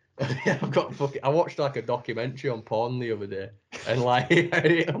 Yeah, I watched like a documentary on porn the other day, and like I had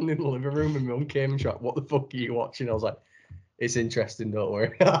it on in the living room, and my mum came and she's like, "What the fuck are you watching?" I was like, "It's interesting, don't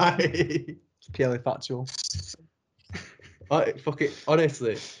worry." It's purely factual. Fuck it,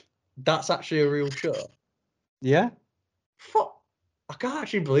 honestly, that's actually a real show. Yeah. Fuck, I can't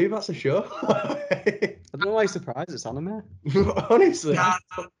actually believe that's a show. I don't know why you're surprised it's anime. Honestly.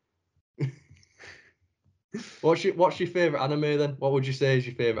 What's your favorite anime then? What would you say is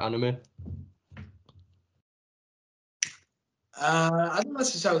your favorite anime? I don't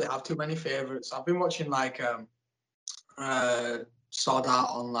necessarily have too many favorites. I've been watching like Sword Art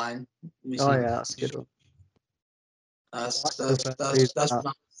Online recently. Oh yeah, that's a good one. That's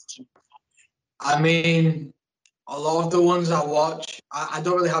I mean, a lot of the ones I watch, I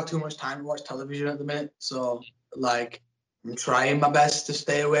don't really have too much time to watch television at the minute. So like, I'm trying my best to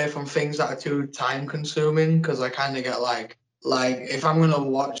stay away from things that are too time consuming, because I kind of get like if I'm gonna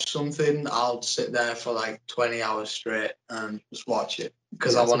watch something, I'll sit there for like 20 hours straight and just watch it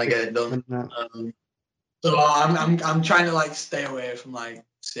because I want to get it done. So I'm trying to like stay away from like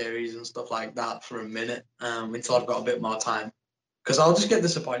series and stuff like that for a minute until I've got a bit more time, because I'll just get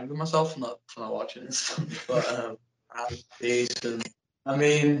disappointed with myself for not watching it. But decent. I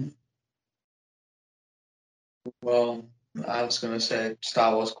mean, well, I was going to say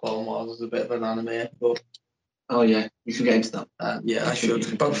Star Wars Clone Wars is a bit of an anime, but Oh yeah, you should get into that. yeah, I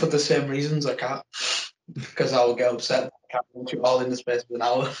should. But for the same reasons, I can't. Because I will get upset. I can't watch it all in the space of an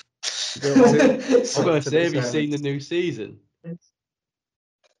hour. I'm gonna say, have you So- seen the new season?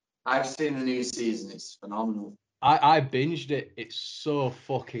 I've seen the new season. It's phenomenal. I binged it. It's so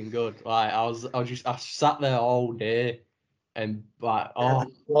fucking good. Like I sat there all day, and like oh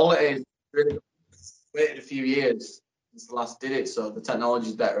The quality is really good. Waited a few years since the last did it, so the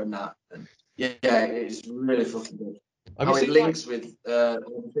technology's better than that. And yeah, it's really fucking good. have How you it seen links with Order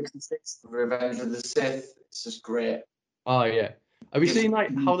 66, Revenge of the Sith. It's just great. oh yeah. Have you seen like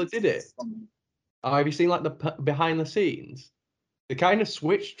how they did it? Have you seen like the behind the scenes? They kind of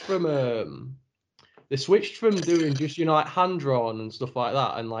switched from doing just like hand drawn and stuff like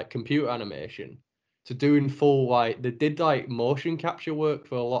that and like computer animation to doing full like they did like motion capture work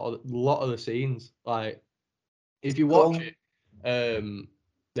for a lot of the scenes. Like if you watch it,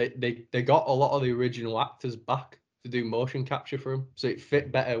 they got a lot of the original actors back to do motion capture for them, so it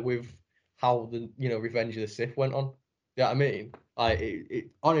fit better with how the Revenge of the Sith went on. You know what I mean? Like it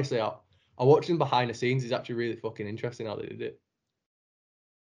honestly, I watching behind the scenes is actually really fucking interesting how they did it.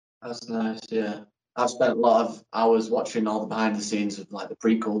 That's nice, yeah. I've spent a lot of hours watching all the behind the scenes of like the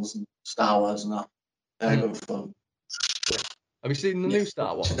prequels and Star Wars and that. They're good fun. Have you seen the new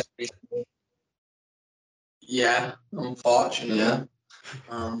Star Wars? Yeah, unfortunately. Yeah.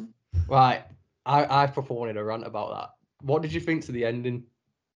 Right, I proper wanted to rant about that. What did you think to the ending?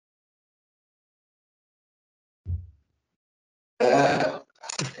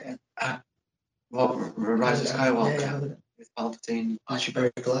 What, Rise of Skywalker? Yeah. With Palpatine. Actually, very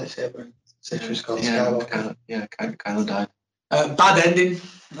lightsaber. Citrus called Yeah, Skywalker. Kylo died. Bad ending.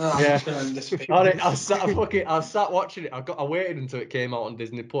 Oh, I'm Yeah. just gonna end this thing. I sat watching it. I waited until it came out on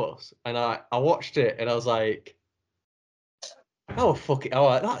Disney Plus, and I watched it, and I was like, oh fuck it,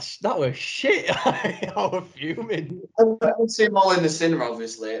 that was shit. I was fuming. I would see them all in the cinema,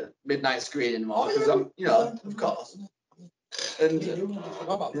 obviously, at midnight screening more, because I'm, of course. And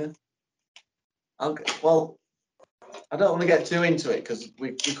yeah. Okay, well, I don't want to get too into it because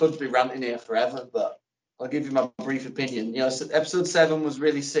we could be ranting here forever, but I'll give you my brief opinion. Episode 7 was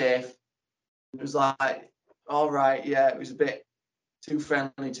really safe. It was like, all right, yeah, it was a bit too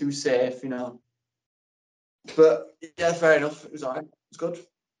friendly, too safe, But yeah, fair enough. It was all right. It was good.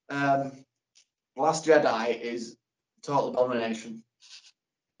 Last Jedi is total abomination.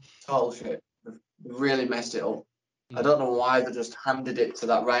 Total shit. They've really messed it up. I don't know why they just handed it to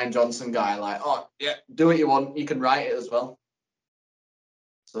that Rian Johnson guy. Like, oh yeah, do what you want. You can write it as well.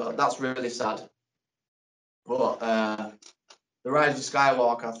 So that's really sad. But the Rise of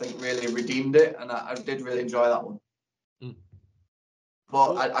Skywalker, I think, really redeemed it, and I did really enjoy that one.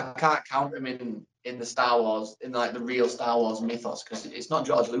 But I can't count him in the Star Wars, in like the real Star Wars mythos, because it's not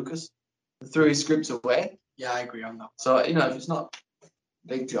George Lucas. He threw his scripts away. Yeah, I agree on that. So if it's not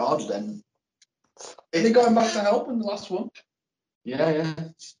Big George, then Is he going back to help in the last one? yeah.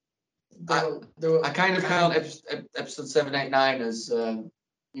 They were I kind of count episode 7, 8, 9 as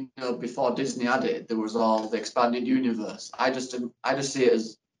before Disney had it, there was all the expanded universe. I just see it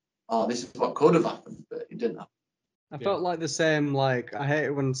as, oh, this is what could have happened, but it didn't happen. I felt like the same, like, I hate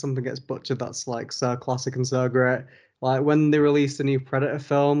it when something gets butchered that's like so classic and so great. Like when they released a new Predator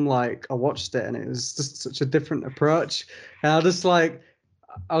film, like I watched it and it was just such a different approach. And I was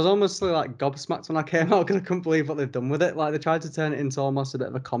almost like gobsmacked when I came out because I couldn't believe what they've done with it. Like they tried to turn it into almost a bit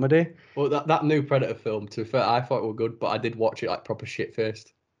of a comedy. Well, that new Predator film, to be fair, I thought it was good, but I did watch it like proper shit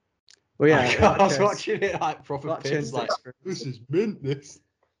faced. Well, yeah, I was watching it like proper that pissed, changed the like experience. this is mint. This.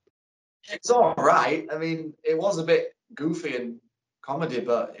 It's all right. I mean, it was a bit goofy and comedy,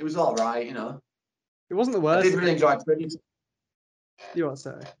 but it was all right. It wasn't the I worst. did really enjoy Predators. You want to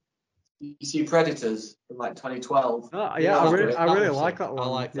say? You see Predators from like 2012. Oh, Yeah, yeah, I that really, was I that really was like sick. that I one.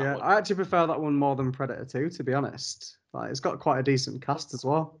 like that yeah, one. I actually prefer that one more than Predator 2, to be honest. Like, it's got quite a decent cast as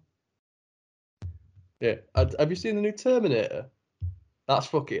well. Yeah. Have you seen the new Terminator? That's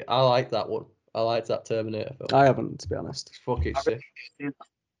fucking. I like that one. I like that Terminator film. I haven't, to be honest. It's fucking sick.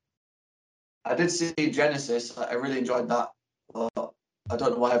 I did see Genesis. I really enjoyed that. But I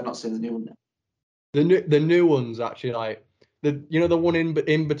don't know why I've not seen the new one yet. The new ones actually like the one in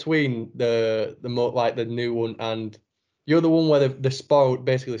between the new one and the one where they spoiled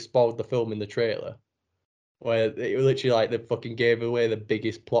the film in the trailer, where it literally like they fucking gave away the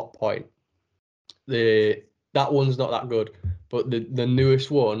biggest plot point. That one's not that good, but the newest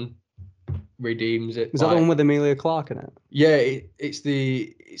one redeems it. Is that the one with Emilia Clarke in it? Yeah, it's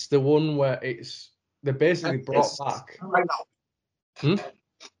the one where they basically brought Yes. back. I like that.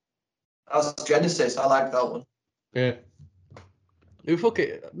 That's Genesis. I like that one. Yeah. Who fuck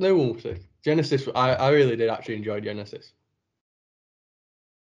it? No one was sick. Genesis. I really did actually enjoy Genesis.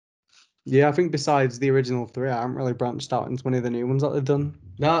 Yeah, I think besides the original three, I haven't really branched out into any of the new ones that they've done.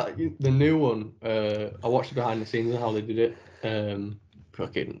 Now the new one, I watched the behind the scenes of how they did it.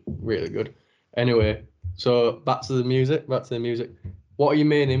 Fucking really good. Anyway, so back to the music. What are your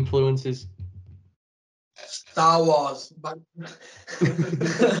main influences? Star Wars.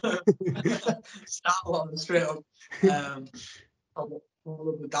 Star Wars, straight up.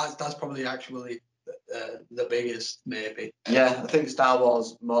 That's probably actually the biggest, maybe. Yeah, I think Star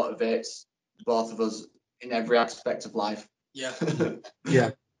Wars motivates both of us in every aspect of life. Yeah.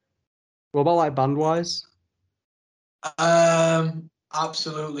 Yeah. What about like band wise?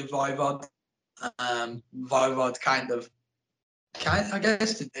 Absolutely Voivod. Voivod kind of I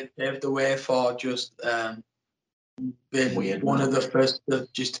guess it paved the way for just being Weird, one man. of the first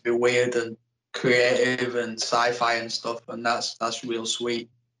just to be weird and creative and sci-fi and stuff, and that's real sweet.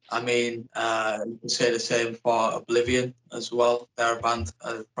 I mean, you can say the same for Oblivion as well. They're a band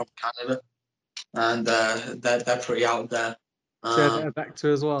from Canada, and they're pretty out there. Say a bit of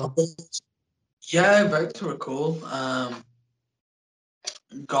Vector as well. Yeah, Vector are cool.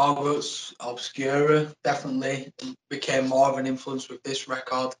 Gorguts, Obscura definitely became more of an influence with this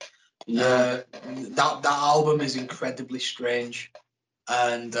record. Yeah. That album is incredibly strange,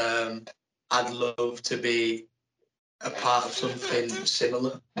 and I'd love to be a part of something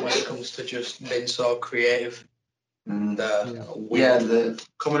similar when it comes to just being so creative. And the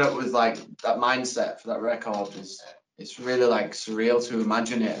coming up with like that mindset for that record is it's really like surreal to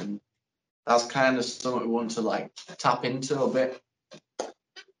imagine it, and that's kind of something we want to like tap into a bit.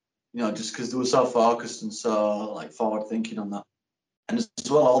 You know, just because they were so focused and so like forward thinking on that, and as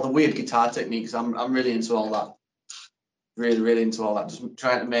well all the weird guitar techniques. I'm really into all that. Really into all that. Just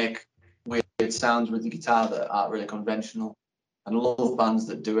trying to make weird sounds with the guitar that aren't really conventional, and I love bands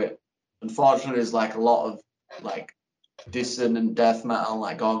that do it. Unfortunately, there's like a lot of like dissonant death metal,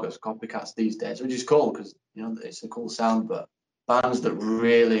 like Gorguts, copycats these days, which is cool because you know it's a cool sound. But bands that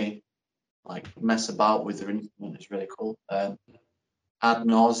really like mess about with their instrument is really cool. Ad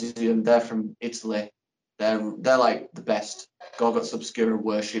Nauseam, they're from Italy. They're like the best Gorguts Obscura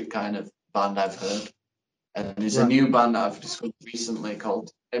worship kind of band I've heard. And there's a new band that I've discovered recently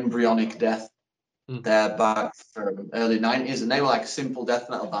called Embryonic Death. They're back from early 90s, and they were like a simple death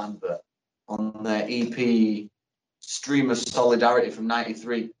metal band, but on their EP Stream of Solidarity from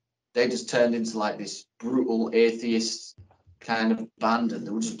 93, they just turned into like this brutal atheist kind of band, and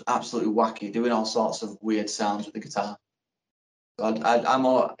they were just absolutely wacky, doing all sorts of weird sounds with the guitar. So I'm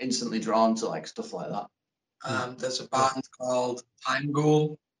more instantly drawn to like stuff like that. There's a band called Time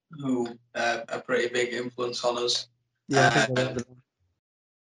Ghoul who a pretty big influence on us. Yeah, I think I heard of them.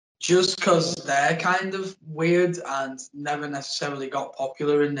 Just because they're kind of weird and never necessarily got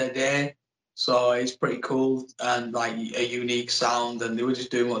popular in their day. So it's pretty cool and like a unique sound, and they were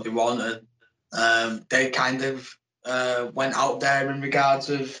just doing what they wanted. They kind of went out there in regards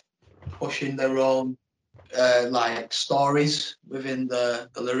of pushing their own like stories within the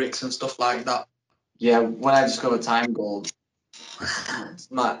lyrics and stuff like that. Yeah, when I discovered Time Gold,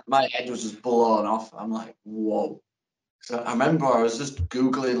 my head was just blown off. I'm like, whoa. So I remember I was just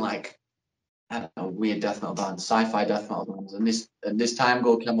Googling like, I don't know, weird death metal bands, sci-fi death metal bands, and this Time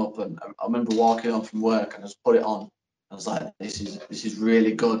Gold came up, and I remember walking home from work and I just put it on. I was like, this is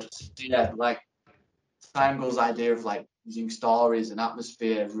really good. Yeah, like Time Gold's idea of like using stories and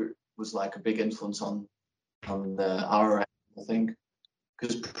atmosphere was like a big influence on the RRM, I think.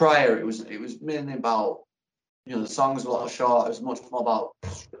 Because prior it was mainly about, you know, the songs were a lot short. It was much more about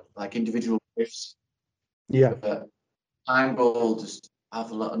like individual riffs. Yeah. But Time Gold just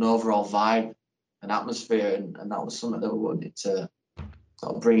have an overall vibe and atmosphere, and that was something that we wanted to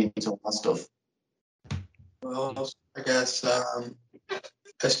sort of bring into all that stuff. Well, I guess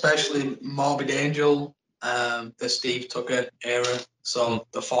especially Morbid Angel, the Steve Tucker era. So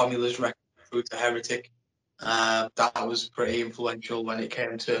the Formulas record through to Heretic, that was pretty influential when it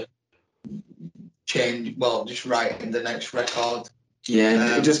came to just writing the next record.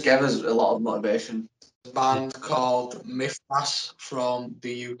 Yeah, it just gave us a lot of motivation. A band called Mythmas from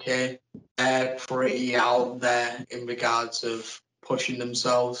the UK. They're pretty out there in regards of pushing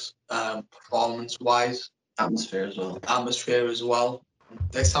themselves performance-wise. Atmosphere as well.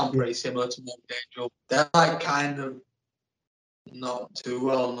 They sound pretty similar to Morbid Angel. They're like kind of not too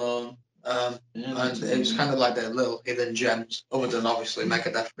well known. And it's kind of like their little hidden gems, other than obviously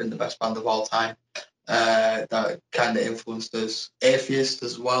Megadeth being the best band of all time. That kind of influenced us. Atheist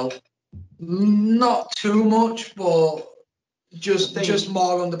as well. Not too much, but just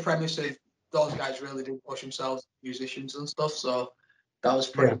more on the premise of those guys really did push themselves, musicians and stuff. So that was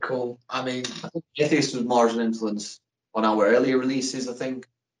pretty cool. I mean, Atheist was more of an influence on our earlier releases, I think.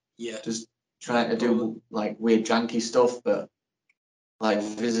 yeah, Just trying to do like weird janky stuff, but like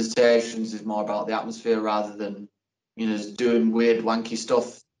Visitations is more about the atmosphere rather than, you know, just doing weird wanky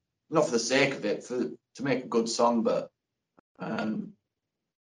stuff, not for the sake of it, to make a good song, but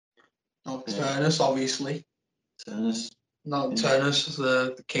Nocturnus, obviously. Turnus. Nocturnus,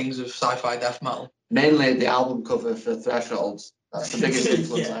 the kings of sci-fi death metal. Mainly the album cover for Thresholds. That's the biggest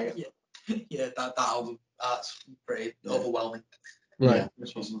influence I get. Yeah, that album, that's pretty overwhelming. Right.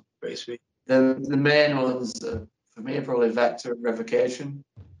 Yeah, pretty sweet. The main ones for me are probably Vector and Revocation.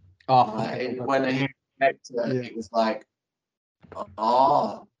 When I hear Vector, it was like,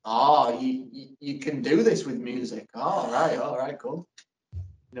 you can do this with music. All right, cool.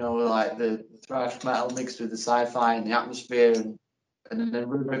 You know, like the thrash metal mixed with the sci-fi and the atmosphere, and then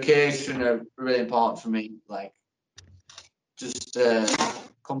Revocation are really important for me, like just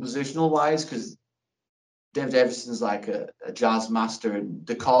compositional wise, because Dave Davidson's like a jazz master, and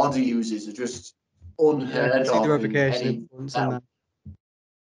the chords he uses are just unheard of. The Revocation influence in that.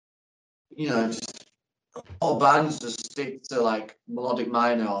 You know, just all bands just stick to like melodic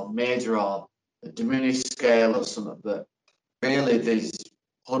minor or major or a diminished scale or something, but really there's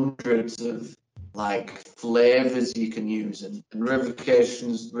hundreds of like flavors you can use, and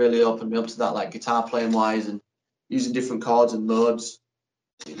Revocation's really opened me up to that, like guitar playing wise and using different chords and modes.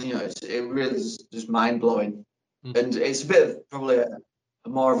 You know, it really is just mind blowing, and it's a bit of probably a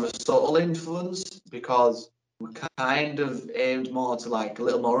more of a subtle influence because we're kind of aimed more to like a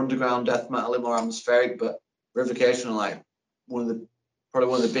little more underground death metal, a little more atmospheric, but Revocation are like probably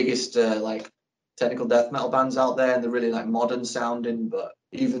one of the biggest like technical death metal bands out there, and they're really like modern sounding, but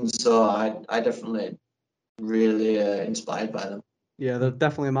even so I definitely really inspired by them. Yeah, they're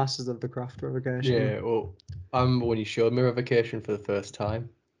definitely masters of the craft, Revocation. Yeah, well, I remember when you showed me Revocation for the first time.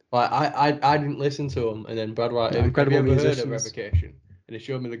 Like I didn't listen to them, and then Brad Wright, have you ever heard of Revocation? And he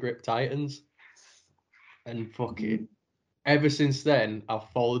showed me the Grip Titans, and fucking ever since then I've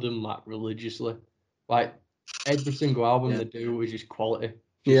followed them like religiously. Like every single album they do is just quality.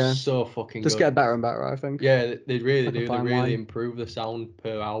 Just so fucking just good. get better and better, I think. Yeah, they really like do. They really improve the sound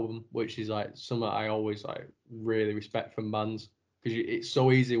per album, which is like something I always like really respect from bands, because it's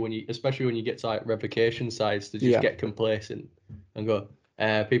so easy when you, especially when you get to like Revocation sides, to just get complacent and go,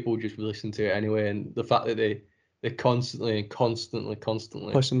 people just listen to it anyway. And the fact that they constantly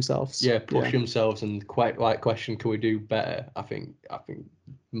push themselves. Yeah, push themselves and quite like question, can we do better? I think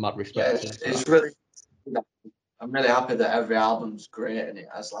mad respect. It's really. I'm really happy that every album's great and it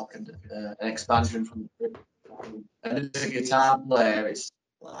has like an expansion from the and as a guitar player,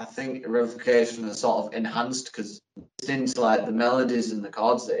 I think Revocation is sort of enhanced because listening to like the melodies and the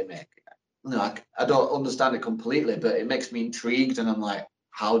chords that they make, you know, I don't understand it completely, but it makes me intrigued, and I'm like,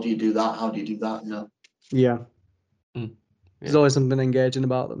 how do you do that? How do you do that? You know? Yeah. There's always something engaging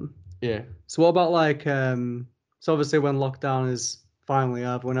about them. Yeah. So what about like so obviously when lockdown is finally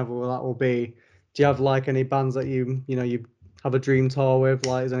up, whenever that will be, do you have like any bands that you have a dream tour with?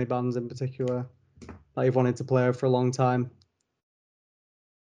 Like, is any bands in particular that you've wanted to play with for a long time?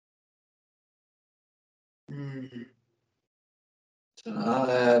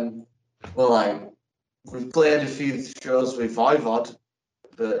 Well, like we've played a few shows with Voivod,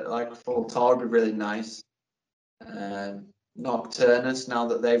 but like a full tour would be really nice. Nocturnus, now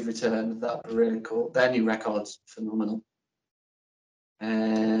that they've returned, that'd be really cool. Their new record's phenomenal.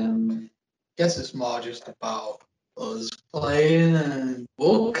 Guess it's more just about us playing, and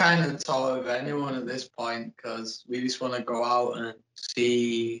we'll kind of tour with anyone at this point because we just want to go out and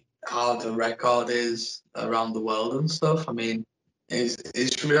see how the record is around the world and stuff. I mean,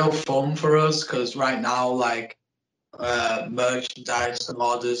 it's real fun for us because right now, like merchandise and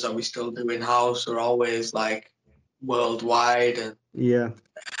orders that we still do in house are always like worldwide, and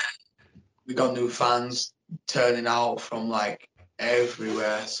we got new fans turning out from like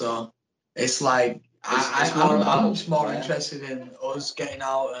everywhere. So it's like I'm more interested in us getting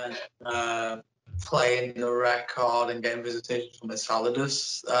out and playing the record and getting visitations from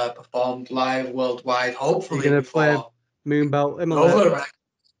Enceladus performed live worldwide. Hopefully, you're gonna play Moonbelt Immolate.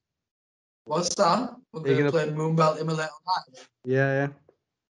 What's that? We're gonna play Moonbelt Immolate live. Yeah.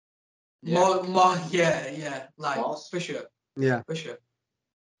 More, yeah, like for sure. Yeah, for sure.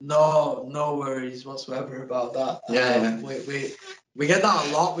 No worries whatsoever about that. We get that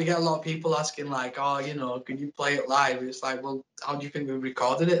a lot. We get a lot of people asking like, oh, can you play it live? It's like, well, how do you think we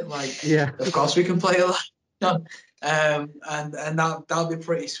recorded it? Like, of course we can play it live. And that'll be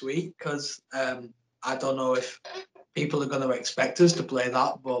pretty sweet because I don't know if people are going to expect us to play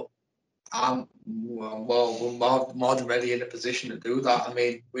that, but we're more than ready in a position to do that. I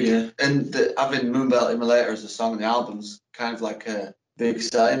mean, and having Moonbelt Immolator as a song on the album's kind of like a big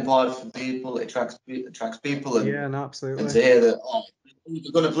selling point for people. It attracts people, and Yeah, no, and absolutely. to hear that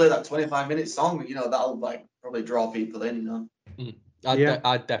you're going to play that 25-minute song, that'll like probably draw people in.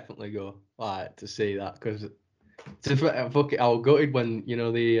 I'd definitely go like to see that because fuck it, I was gutted when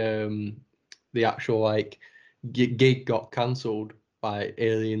the actual like gig got cancelled by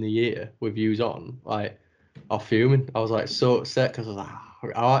early in the year with views on. Like, I was fuming. I was like so upset because I was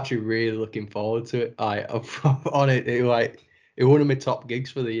like, I'm actually really looking forward to it. Like, on it, it one of my top gigs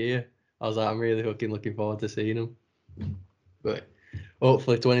for the year. I was like, I'm really looking forward to seeing them. But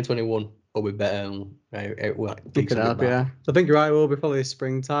hopefully 2021 will be better. And gigs will be back. Yeah. I think you're right. It will be probably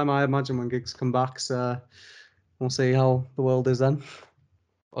springtime, I imagine, when gigs come back. So we'll see how the world is then.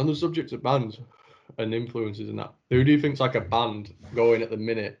 On the subject of bands and influences and that, who do you think's like a band going at the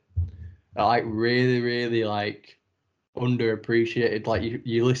minute that like really, really like underappreciated? Like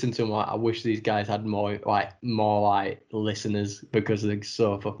you listen to them, like I wish these guys had more listeners because they're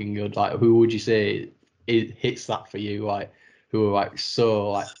so fucking good. Like, who would you say it hits that for you? Like, who are like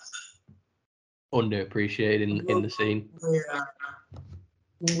so like underappreciated in the scene?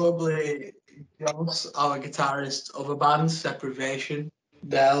 Probably Joss, our guitarist, other bands, Deprivation.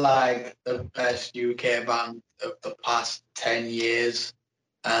 They're like the best UK band of the past 10 years.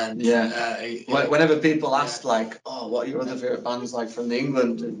 And whenever people ask like, oh, what are your other favorite bands like from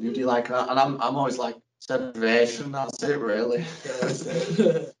England, and who do you like that? And I'm always like, Deprivation. That's it, really. That's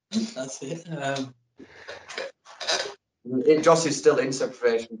it. Joss is still in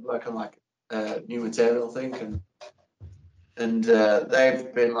Deprivation, working like new material, I think, and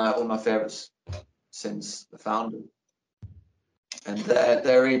they've been like one of my favorites since the founding. And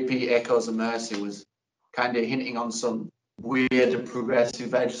their EP Echoes of Mercy was kind of hinting on some weird and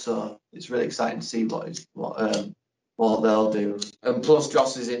progressive edge, so it's really exciting to see what they'll do. And plus,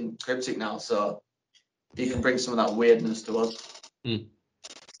 Joss is in Cryptic now, so he can bring some of that weirdness to us.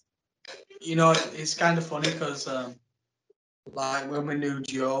 It's kind of funny because like when we knew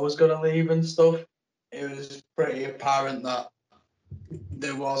Joe was going to leave and stuff, it was pretty apparent that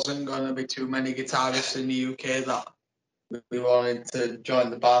there wasn't going to be too many guitarists in the UK that we wanted to join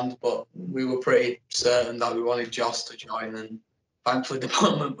the band, but we were pretty certain that we wanted Joss to join, and thankfully the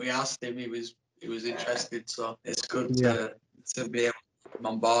moment we asked him, he was interested. So it's good to be able to put him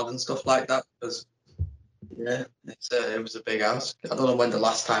on board and stuff like that, because it was a big ask. I don't know when the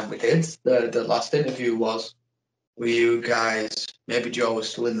last time we did the last interview was with you guys. Maybe Joe was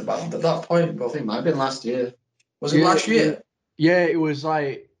still in the band at that point, but I think it might have been last year. Was it last year? Yeah, it was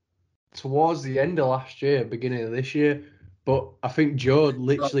like towards the end of last year, beginning of this year. But I think Joe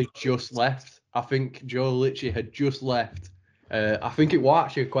literally just left. I think Joe literally had just left. I think it was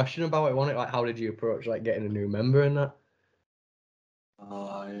actually a question about it, wasn't it? Like, how did you approach like getting a new member and that?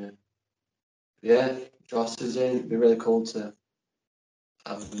 Yeah, Joss is in. It'd be really cool to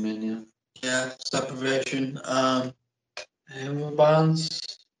have him in, yeah. Yeah, Deprivation.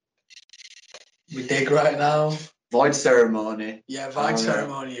 Bands we dig right now. Void Ceremony. Yeah, Void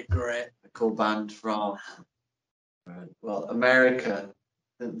Ceremony are great. A cool band from America.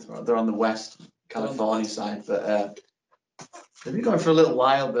 They're on the West California side, but they've been going for a little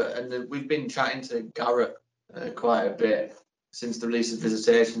while. And we've been chatting to Garrett quite a bit since the release of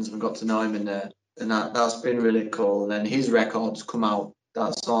Visitations. We got to know him, and that's been really cool. And then his records come out.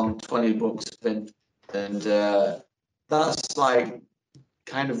 That song 20 Bucks Spin, and that's like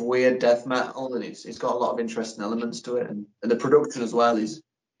kind of weird death metal, and it's got a lot of interesting elements to it, and the production as well is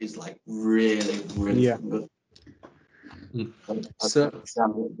like really good. So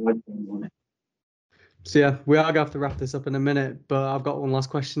yeah, we are gonna have to wrap this up in a minute, but I've got one last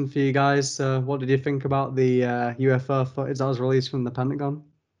question for you guys. What did you think about the UFO footage that was released from the Pentagon?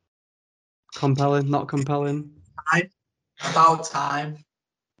 Compelling, not compelling? About time.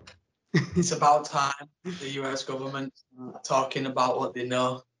 It's about time the US government talking about what they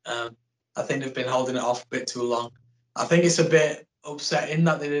know. I think they've been holding it off a bit too long. I think it's a bit upsetting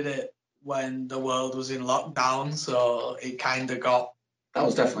that they did it when the world was in lockdown, so it kind of got... That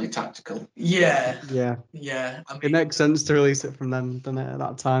was definitely tactical. Yeah. I mean, it makes sense to release it from them, doesn't it, at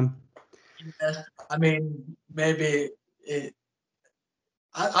that time? Yeah, I mean, maybe it...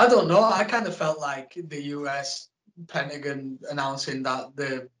 I don't know. I kind of felt like the US Pentagon announcing that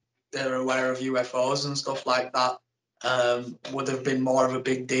they're aware of UFOs and stuff like that would have been more of a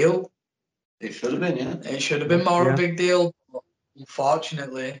big deal. It should have been, yeah. It should have been more of a big deal. But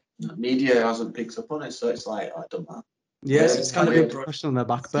unfortunately, the media hasn't picked up on it, so it's like, I don't know. Yeah, it's kind of a question on their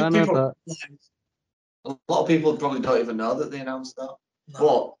back burner, but a lot of people probably don't even know that they announced that.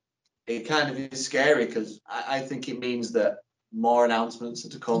 No. But it kind of is scary because I think it means that more announcements are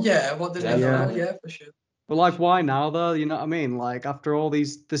to come. Yeah, what did we Yeah. know? Yeah, for sure. But like, why now though? You know what I mean? Like after all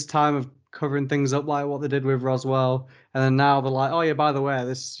this time of covering things up, like what they did with Roswell, and then now they're like, oh yeah, by the way,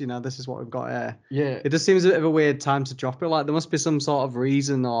 this is what we've got here. Yeah, It just seems a bit of a weird time to drop it. Like there must be some sort of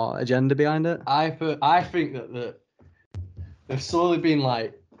reason or agenda behind it. I think that they've slowly been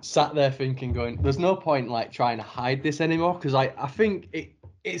like sat there thinking, going, there's no point like trying to hide this anymore because I think it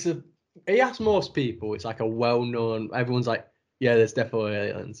asked most people, it's like a well-known, everyone's like, yeah, there's definitely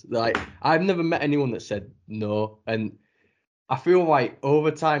aliens. Like I've never met anyone that said no, and I feel like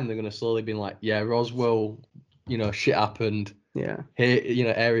over time they're gonna slowly be like, yeah, Roswell, shit happened. Yeah.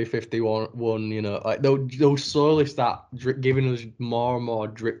 Here, Area 51, like they'll slowly start giving us more and more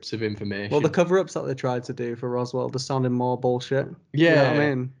drips of information. Well, the cover-ups that they tried to do for Roswell just sounded more bullshit. yeah, You know what I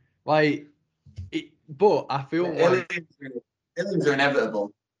mean? like, but I feel like Aliens are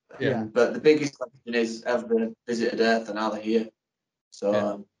inevitable. Yeah. But the biggest question is, have they visited Earth and are they here? So,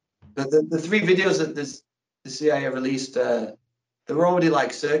 Yeah. but the 3 videos that the CIA released, they were already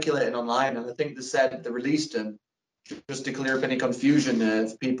like circulating online, and I think they said they released them just to clear up any confusion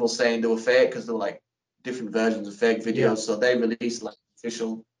of people saying they were fake because they were like different versions of fake videos. Yeah. So they released like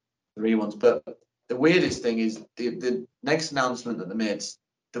official 3 ones. But the weirdest thing is the next announcement that they made,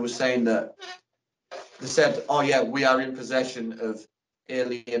 they were saying that they said, oh yeah, we are in possession of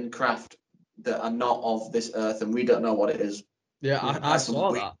alien craft that are not of this earth and we don't know what it is. yeah, I That's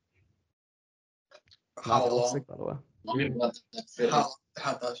saw weird. that. How long? Fantastic, by the way. How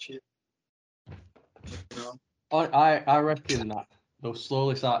had that shit? No. I reckon that they'll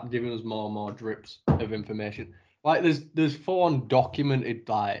slowly start giving us more and more drips of information. Like there's 4 undocumented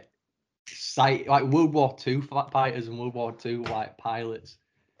like World War II fighters and World War II like pilots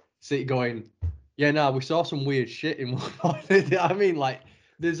going, yeah, no, we saw some weird shit in World War II. I mean, like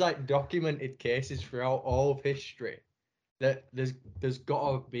there's like documented cases throughout all of history that there's got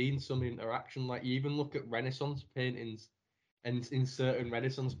to have been some interaction. Like you even look at Renaissance paintings, and in certain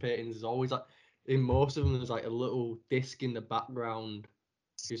Renaissance paintings, there's always like in most of them there's like a little disc in the background,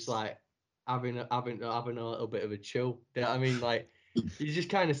 just like having a little bit of a chill. You know what I mean? Like you just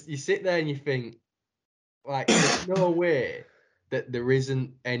kind of you sit there and you think, like there's no way that there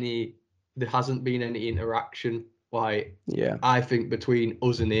hasn't been any interaction. Like Yeah. I think between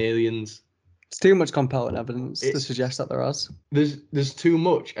us and aliens. It's too much compelling evidence to It's- suggest that there is. There's too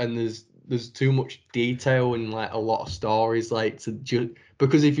much, and there's too much detail in like a lot of stories, like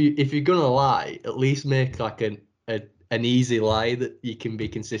because if you're gonna lie, at least make like an easy lie that you can be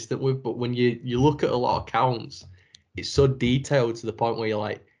consistent with. But when you look at a lot of accounts, it's so detailed to the point where you're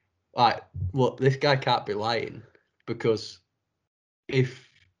like look, this guy can't be lying, because if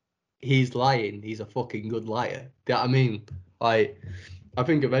he's lying, he's a fucking good liar. Do you know what I mean? Like, I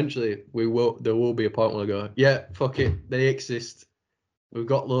think eventually there will be a point where I go, yeah, fuck it, they exist. We've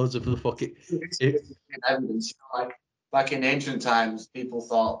got loads of the fucking. Evidence, like back in ancient times, people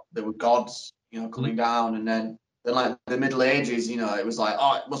thought there were gods, coming down, and then like the Middle Ages, it was like,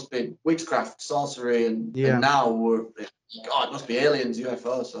 oh, it must be witchcraft, sorcery, and now it must be aliens,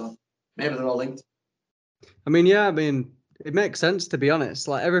 UFOs. So maybe they're all linked. I mean, it makes sense, to be honest.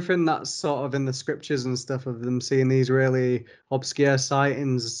 Like everything that's sort of in the scriptures and stuff of them seeing these really obscure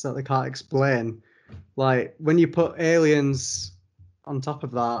sightings that they can't explain. Like when you put aliens on top of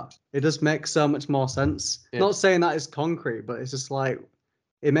that, it just makes so much more sense. Yeah. Not saying that is concrete, but it's just like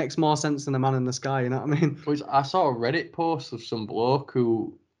it makes more sense than a man in the sky. You know what I mean? Which I saw a Reddit post of some bloke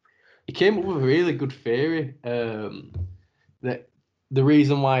who he came up with a really good theory, that the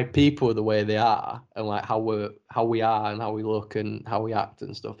reason why people are the way they are and like how we are and how we look and how we act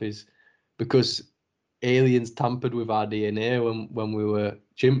and stuff is because aliens tampered with our DNA when we were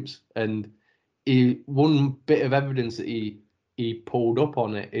chimps. And one bit of evidence that he pulled up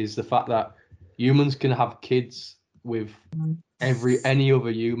on it is the fact that humans can have kids with any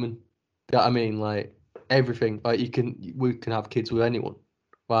other human. You know what I mean? Like everything. Like we can have kids with anyone.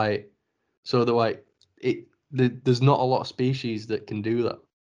 Like so they're like there's not a lot of species that can do that.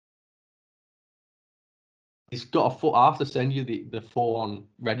 He's got a foot. I have to send you the full on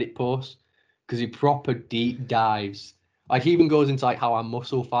Reddit post because he proper deep dives. Like he even goes into like how our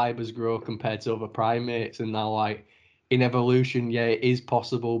muscle fibers grow compared to other primates, and now like in evolution, yeah, it is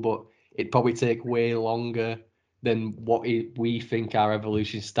possible, but it'd probably take way longer than what we think our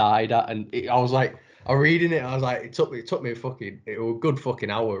evolution started at. And I was reading it, I was like, it took me it was a good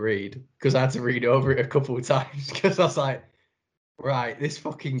fucking hour read because I had to read over it a couple of times because I was like, right, this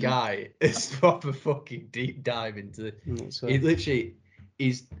fucking guy is proper fucking deep dive into it. So, He literally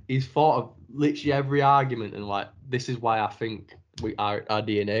he's thought of literally every argument and like this is why I think our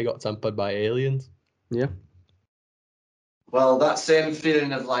DNA got tampered by aliens. Yeah. Well, that same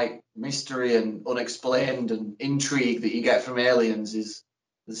feeling of like mystery and unexplained and intrigue that you get from Aliens is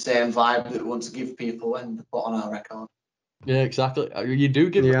the same vibe that we want to give people when they put on our record. Yeah, exactly. You do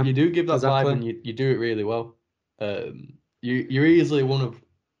give Yeah, that exactly. vibe, and you do it really well. You're easily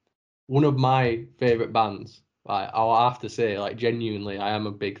one of my favorite bands. Like I'll have to say, like genuinely, I am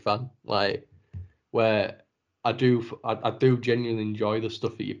a big fan. Like where I do genuinely enjoy the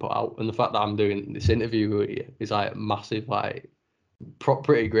stuff that you put out, and the fact that I'm doing this interview with you is like massive, like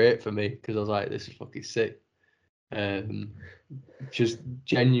pretty great for me because I was like, this is fucking sick. Just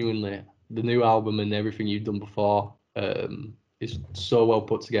genuinely, the new album and everything you've done before is so well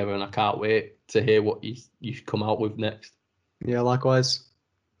put together, and I can't wait to hear what you come out with next. Yeah, likewise.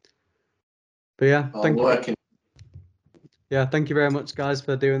 But yeah, thank you very much, guys,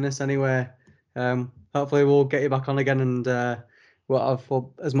 for doing this. Anyway, hopefully we'll get you back on again, and we'll have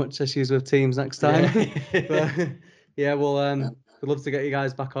as much issues with teams next time. Yeah. But yeah, we'd love to get you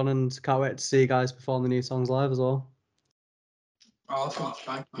guys back on, and can't wait to see you guys perform the new songs live as well. Awesome.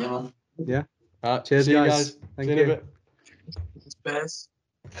 Thank you, man. Yeah. All right, Cheers, see you guys. guys. Thank See you in you. a bit. It's best.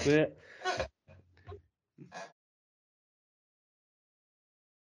 See ya.